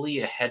fully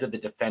ahead of the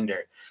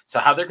defender. So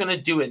how they're going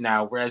to do it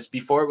now, whereas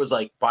before it was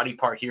like body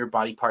part here,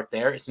 body part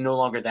there, it's no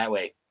longer that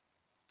way.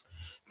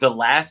 The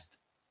last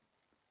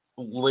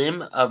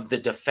limb of the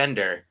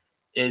defender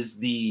is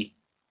the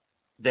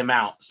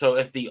amount. So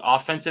if the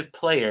offensive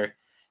player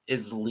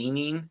is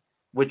leaning,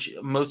 which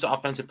most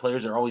offensive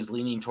players are always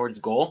leaning towards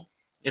goal,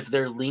 if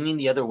they're leaning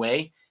the other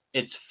way,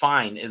 it's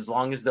fine as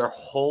long as their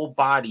whole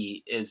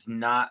body is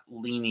not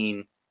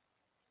leaning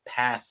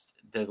past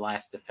the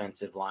last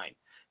defensive line.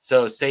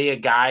 So say a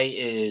guy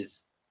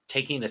is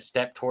taking a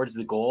step towards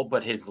the goal,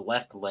 but his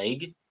left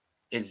leg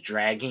is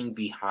dragging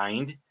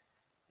behind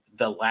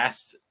the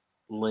last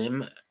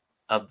limb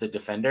of the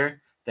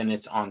defender, then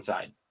it's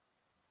onside.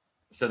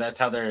 So that's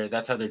how they're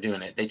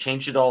doing it. They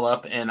changed it all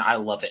up, and I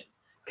love it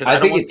because I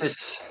don't want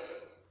this.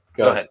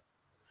 Go ahead.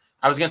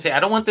 I was gonna say I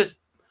don't want this.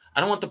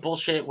 I don't want the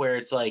bullshit where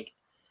it's like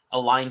a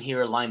line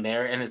here, a line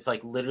there, and it's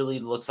like literally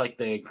looks like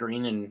the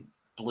green and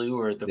blue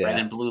or the red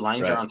and blue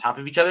lines are on top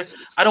of each other.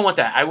 I don't want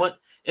that. I want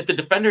if the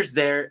defender's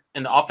there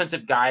and the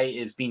offensive guy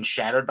is being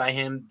shadowed by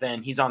him,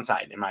 then he's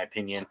onside, in my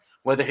opinion.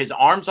 Whether his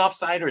arm's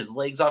offside or his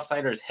legs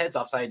offside or his head's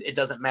offside, it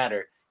doesn't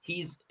matter.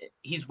 He's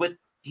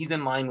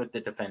in line with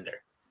the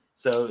defender.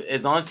 So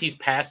as long as he's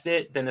past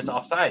it, then it's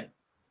offside.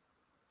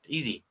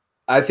 Easy.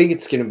 I think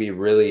it's going to be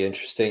really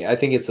interesting. I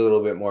think it's a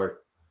little bit more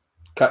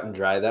cut and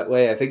dry that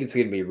way. I think it's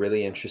going to be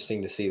really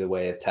interesting to see the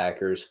way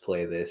attackers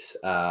play this.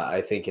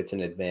 I think it's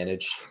an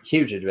advantage,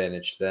 huge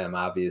advantage to them,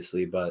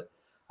 obviously. But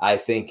I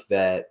think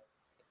that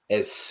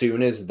as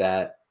soon as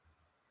that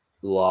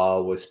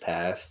law was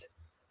passed,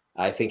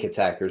 I think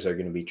attackers are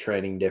going to be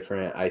training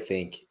different. I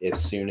think as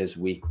soon as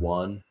week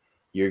 1,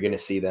 you're going to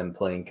see them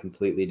playing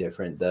completely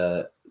different.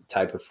 The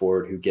type of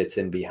forward who gets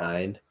in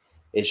behind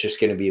is just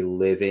going to be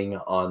living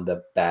on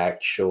the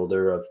back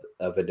shoulder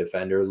of a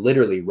defender,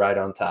 literally right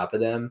on top of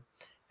them.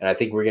 And I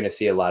think we're going to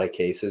see a lot of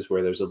cases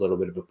where there's a little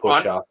bit of a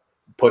push off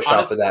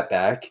of that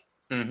back,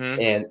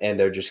 and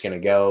they're just going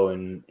to go.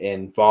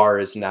 And VAR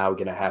is now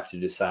going to have to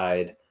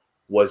decide,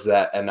 was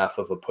that enough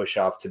of a push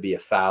off to be a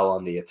foul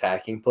on the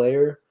attacking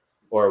player,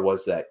 or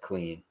was that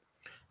clean?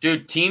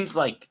 Dude, teams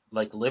like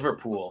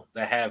Liverpool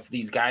that have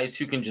these guys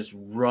who can just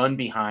run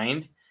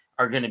behind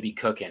are going to be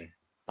cooking.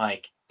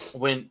 Like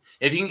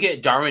if you can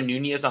get Darwin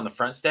Nunez on the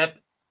front step,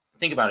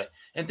 think about it.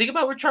 And think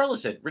about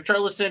Richarlison.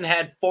 Richarlison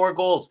had 4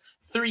 goals,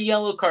 3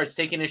 yellow cards,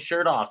 taking his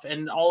shirt off,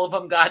 and all of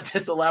them got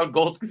disallowed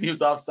goals because he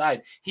was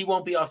offside. He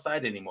won't be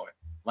offside anymore.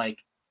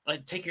 Like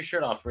take your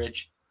shirt off,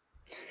 Rich.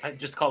 I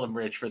just called him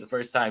Rich for the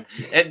first time.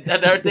 And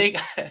another thing,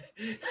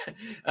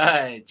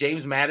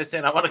 James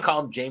Madison. I want to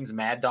call him James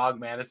Mad Dog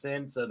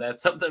Madison. So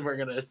that's something we're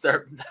gonna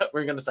start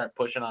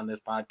pushing on this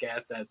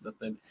podcast. That's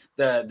something.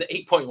 The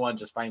 8.1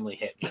 just finally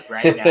hit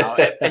right now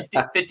at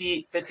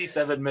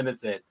 57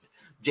 minutes in.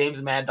 James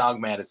Mad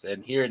Dog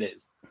Madison. Here it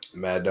is.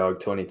 Mad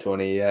Dog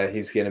 2020. Yeah,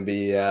 he's gonna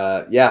be.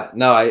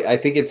 I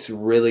think it's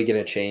really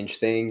gonna change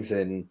things,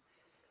 and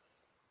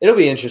it'll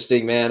be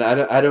interesting, man.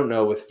 I don't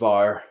know with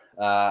VAR.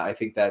 I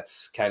think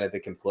that's kind of the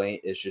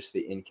complaint, is just the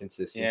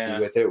inconsistency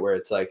with it, where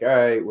it's like, all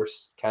right, we're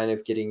kind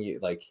of getting you,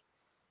 like,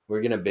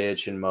 we're going to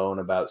bitch and moan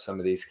about some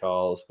of these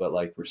calls, but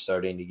like we're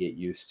starting to get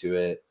used to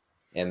it.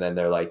 And then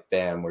they're like,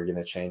 bam, we're going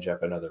to change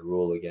up another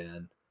rule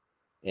again.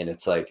 And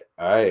it's like,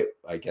 all right,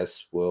 I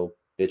guess we'll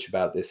bitch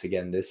about this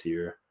again this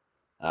year.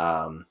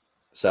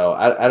 So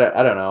I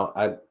don't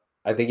know.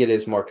 I think it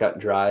is more cut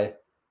and dry.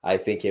 I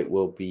think it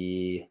will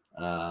be,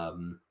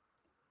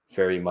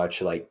 very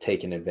much like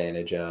taken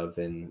advantage of,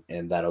 and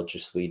that'll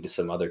just lead to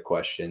some other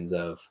questions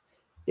of,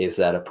 is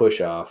that a push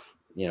off,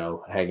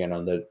 hanging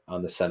on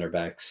the center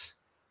back's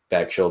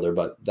back shoulder?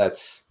 But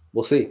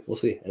we'll see.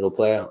 It'll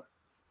play out.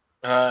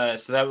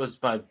 So that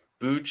was my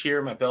boo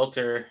cheer, my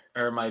belter,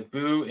 or my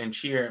boo and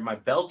cheer. My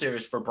belter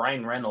is for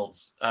Brian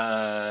Reynolds.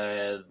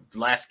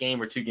 Last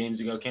game or 2 games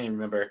ago, can't even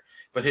remember,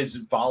 but his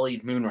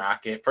volleyed moon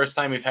rocket. First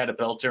time we've had a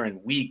belter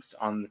in weeks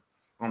on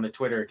the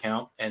Twitter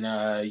account. And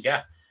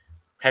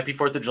happy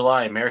 4th of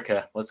July,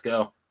 America. Let's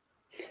go.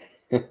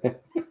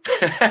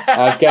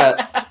 I've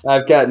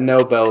got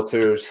no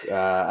belters.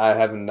 I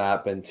have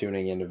not been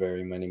tuning into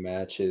very many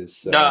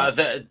matches.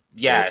 There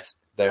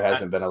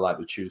hasn't been a lot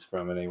to choose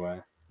from anyway.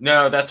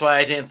 No, that's why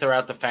I didn't throw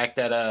out the fact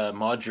that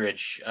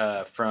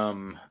Modric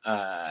from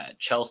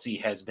Chelsea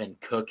has been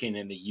cooking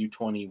in the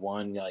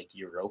U21 like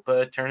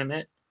Europa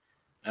tournament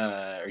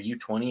or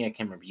U20. I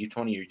can't remember,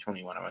 U20 or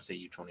U21. I want to say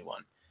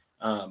U21.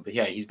 But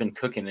yeah, he's been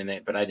cooking in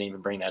it, but I didn't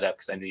even bring that up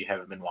because I knew you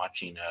haven't been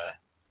watching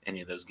any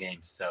of those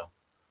games. So,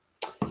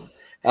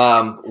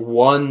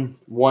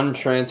 one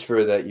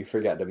transfer that you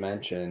forgot to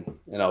mention,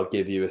 and I'll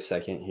give you a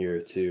second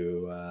here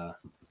to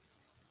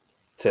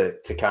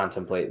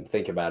contemplate and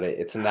think about it.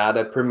 It's not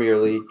a Premier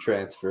League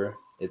transfer.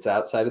 It's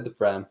outside of the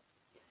Prem.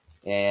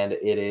 and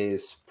it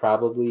is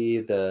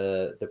probably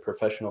the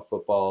professional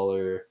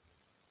footballer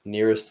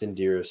nearest and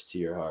dearest to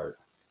your heart.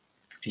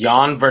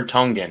 Jan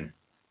Vertonghen.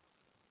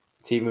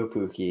 Teemu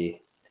Pukki.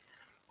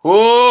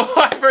 Oh,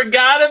 I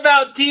forgot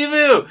about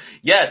Timu.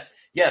 Yes.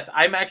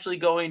 I'm actually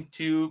going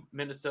to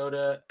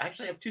Minnesota.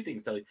 Actually, I have two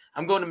things to tell you.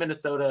 I'm going to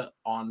Minnesota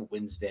on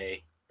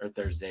Wednesday or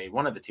Thursday.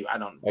 One of the two. I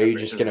don't remember. Are you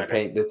just going to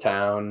paint the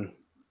town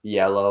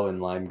yellow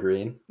and lime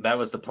green? That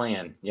was the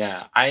plan.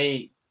 Yeah.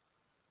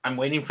 I'm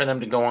waiting for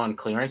them to go on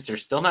clearance. They're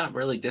still not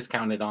really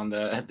discounted on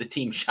the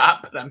team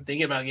shop, but I'm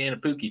thinking about getting a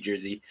Pookie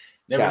jersey.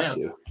 Never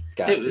know.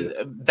 Got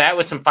to. That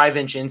was some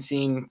 5-inch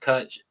inseam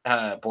cut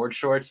board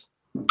shorts.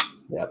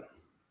 Yep.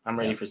 I'm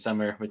ready for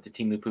summer with the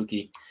Timu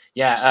Pukki.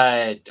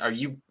 Yeah. Are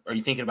you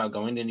thinking about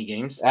going to any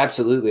games?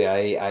 Absolutely.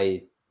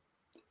 I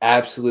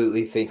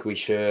absolutely think we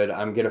should.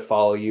 I'm going to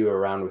follow you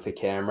around with a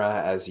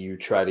camera as you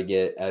try to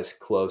get as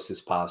close as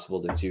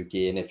possible to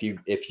Tuki. And if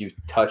you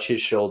touch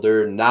his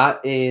shoulder,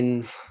 not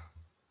in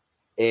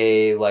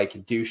a like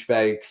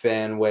douchebag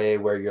fan way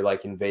where you're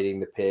like invading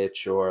the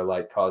pitch or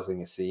like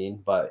causing a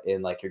scene, but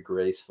in like a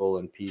graceful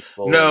and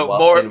peaceful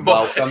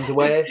welcomed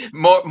way.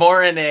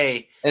 More in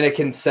a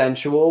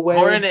consensual way.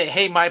 More in a,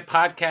 hey, my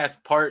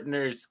podcast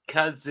partner's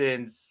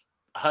cousin's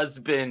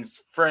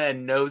husband's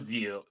friend knows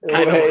you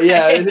kind of way.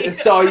 Yeah,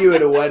 saw you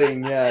at a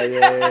wedding.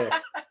 Yeah.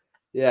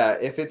 Yeah,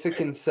 if it's a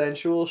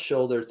consensual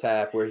shoulder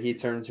tap where he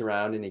turns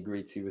around and he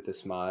greets you with a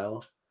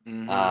smile,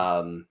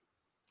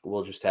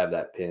 we'll just have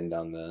that pinned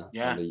on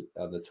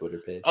the Twitter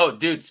page. Oh,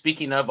 dude,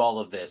 speaking of all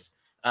of this,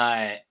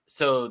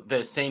 so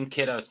the same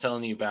kid I was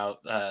telling you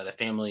about, the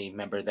family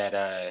member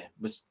that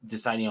was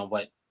deciding on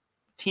what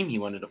team he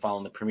wanted to follow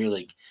in the Premier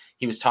League,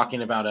 he was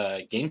talking about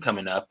a game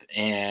coming up,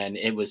 and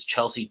it was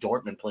Chelsea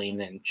Dortmund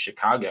playing in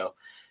Chicago.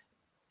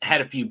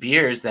 Had a few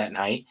beers that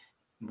night.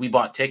 We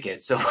bought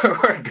tickets, so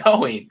we're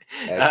going.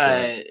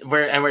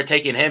 We're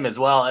taking him as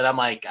well. And I'm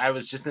like, I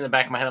was just in the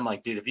back of my head, I'm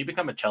like, dude, if you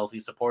become a Chelsea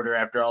supporter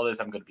after all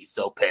this, I'm going to be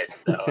so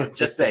pissed, though. I'm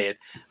just saying.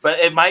 But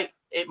it might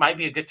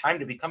be a good time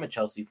to become a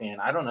Chelsea fan.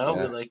 I don't know.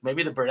 Yeah. Like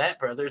maybe the Burnett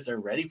brothers are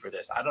ready for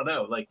this. I don't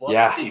know. Like,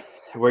 we'll see.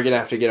 We're gonna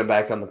have to get them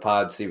back on the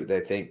pod, see what they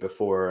think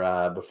before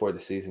the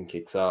season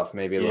kicks off.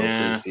 Maybe a little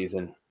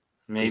preseason.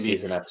 Maybe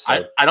preseason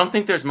episode. I don't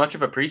think there's much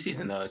of a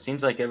preseason though. It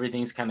seems like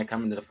everything's kind of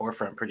coming to the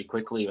forefront pretty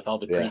quickly with all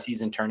the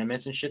preseason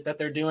tournaments and shit that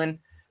they're doing.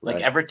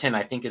 Like Everton,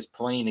 I think, is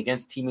playing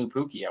against Timu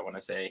Pukki, I want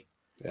to say.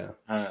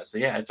 Yeah. So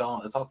yeah, it's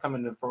all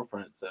coming to the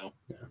forefront. So.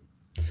 Yeah.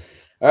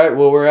 All right.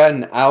 Well, we're at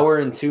an hour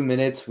and 2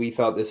 minutes. We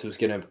thought this was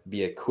going to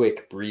be a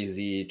quick,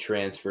 breezy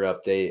transfer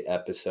update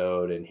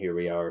episode, and here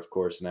we are, of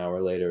course, an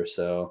hour later.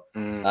 So,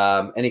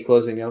 any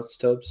closing notes,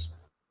 Tobes?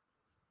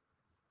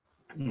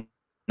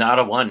 Not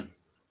a one.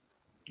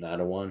 Not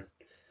a one.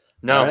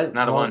 No,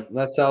 not a one.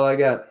 That's all I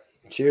got.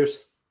 Cheers.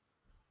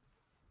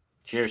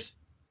 Cheers.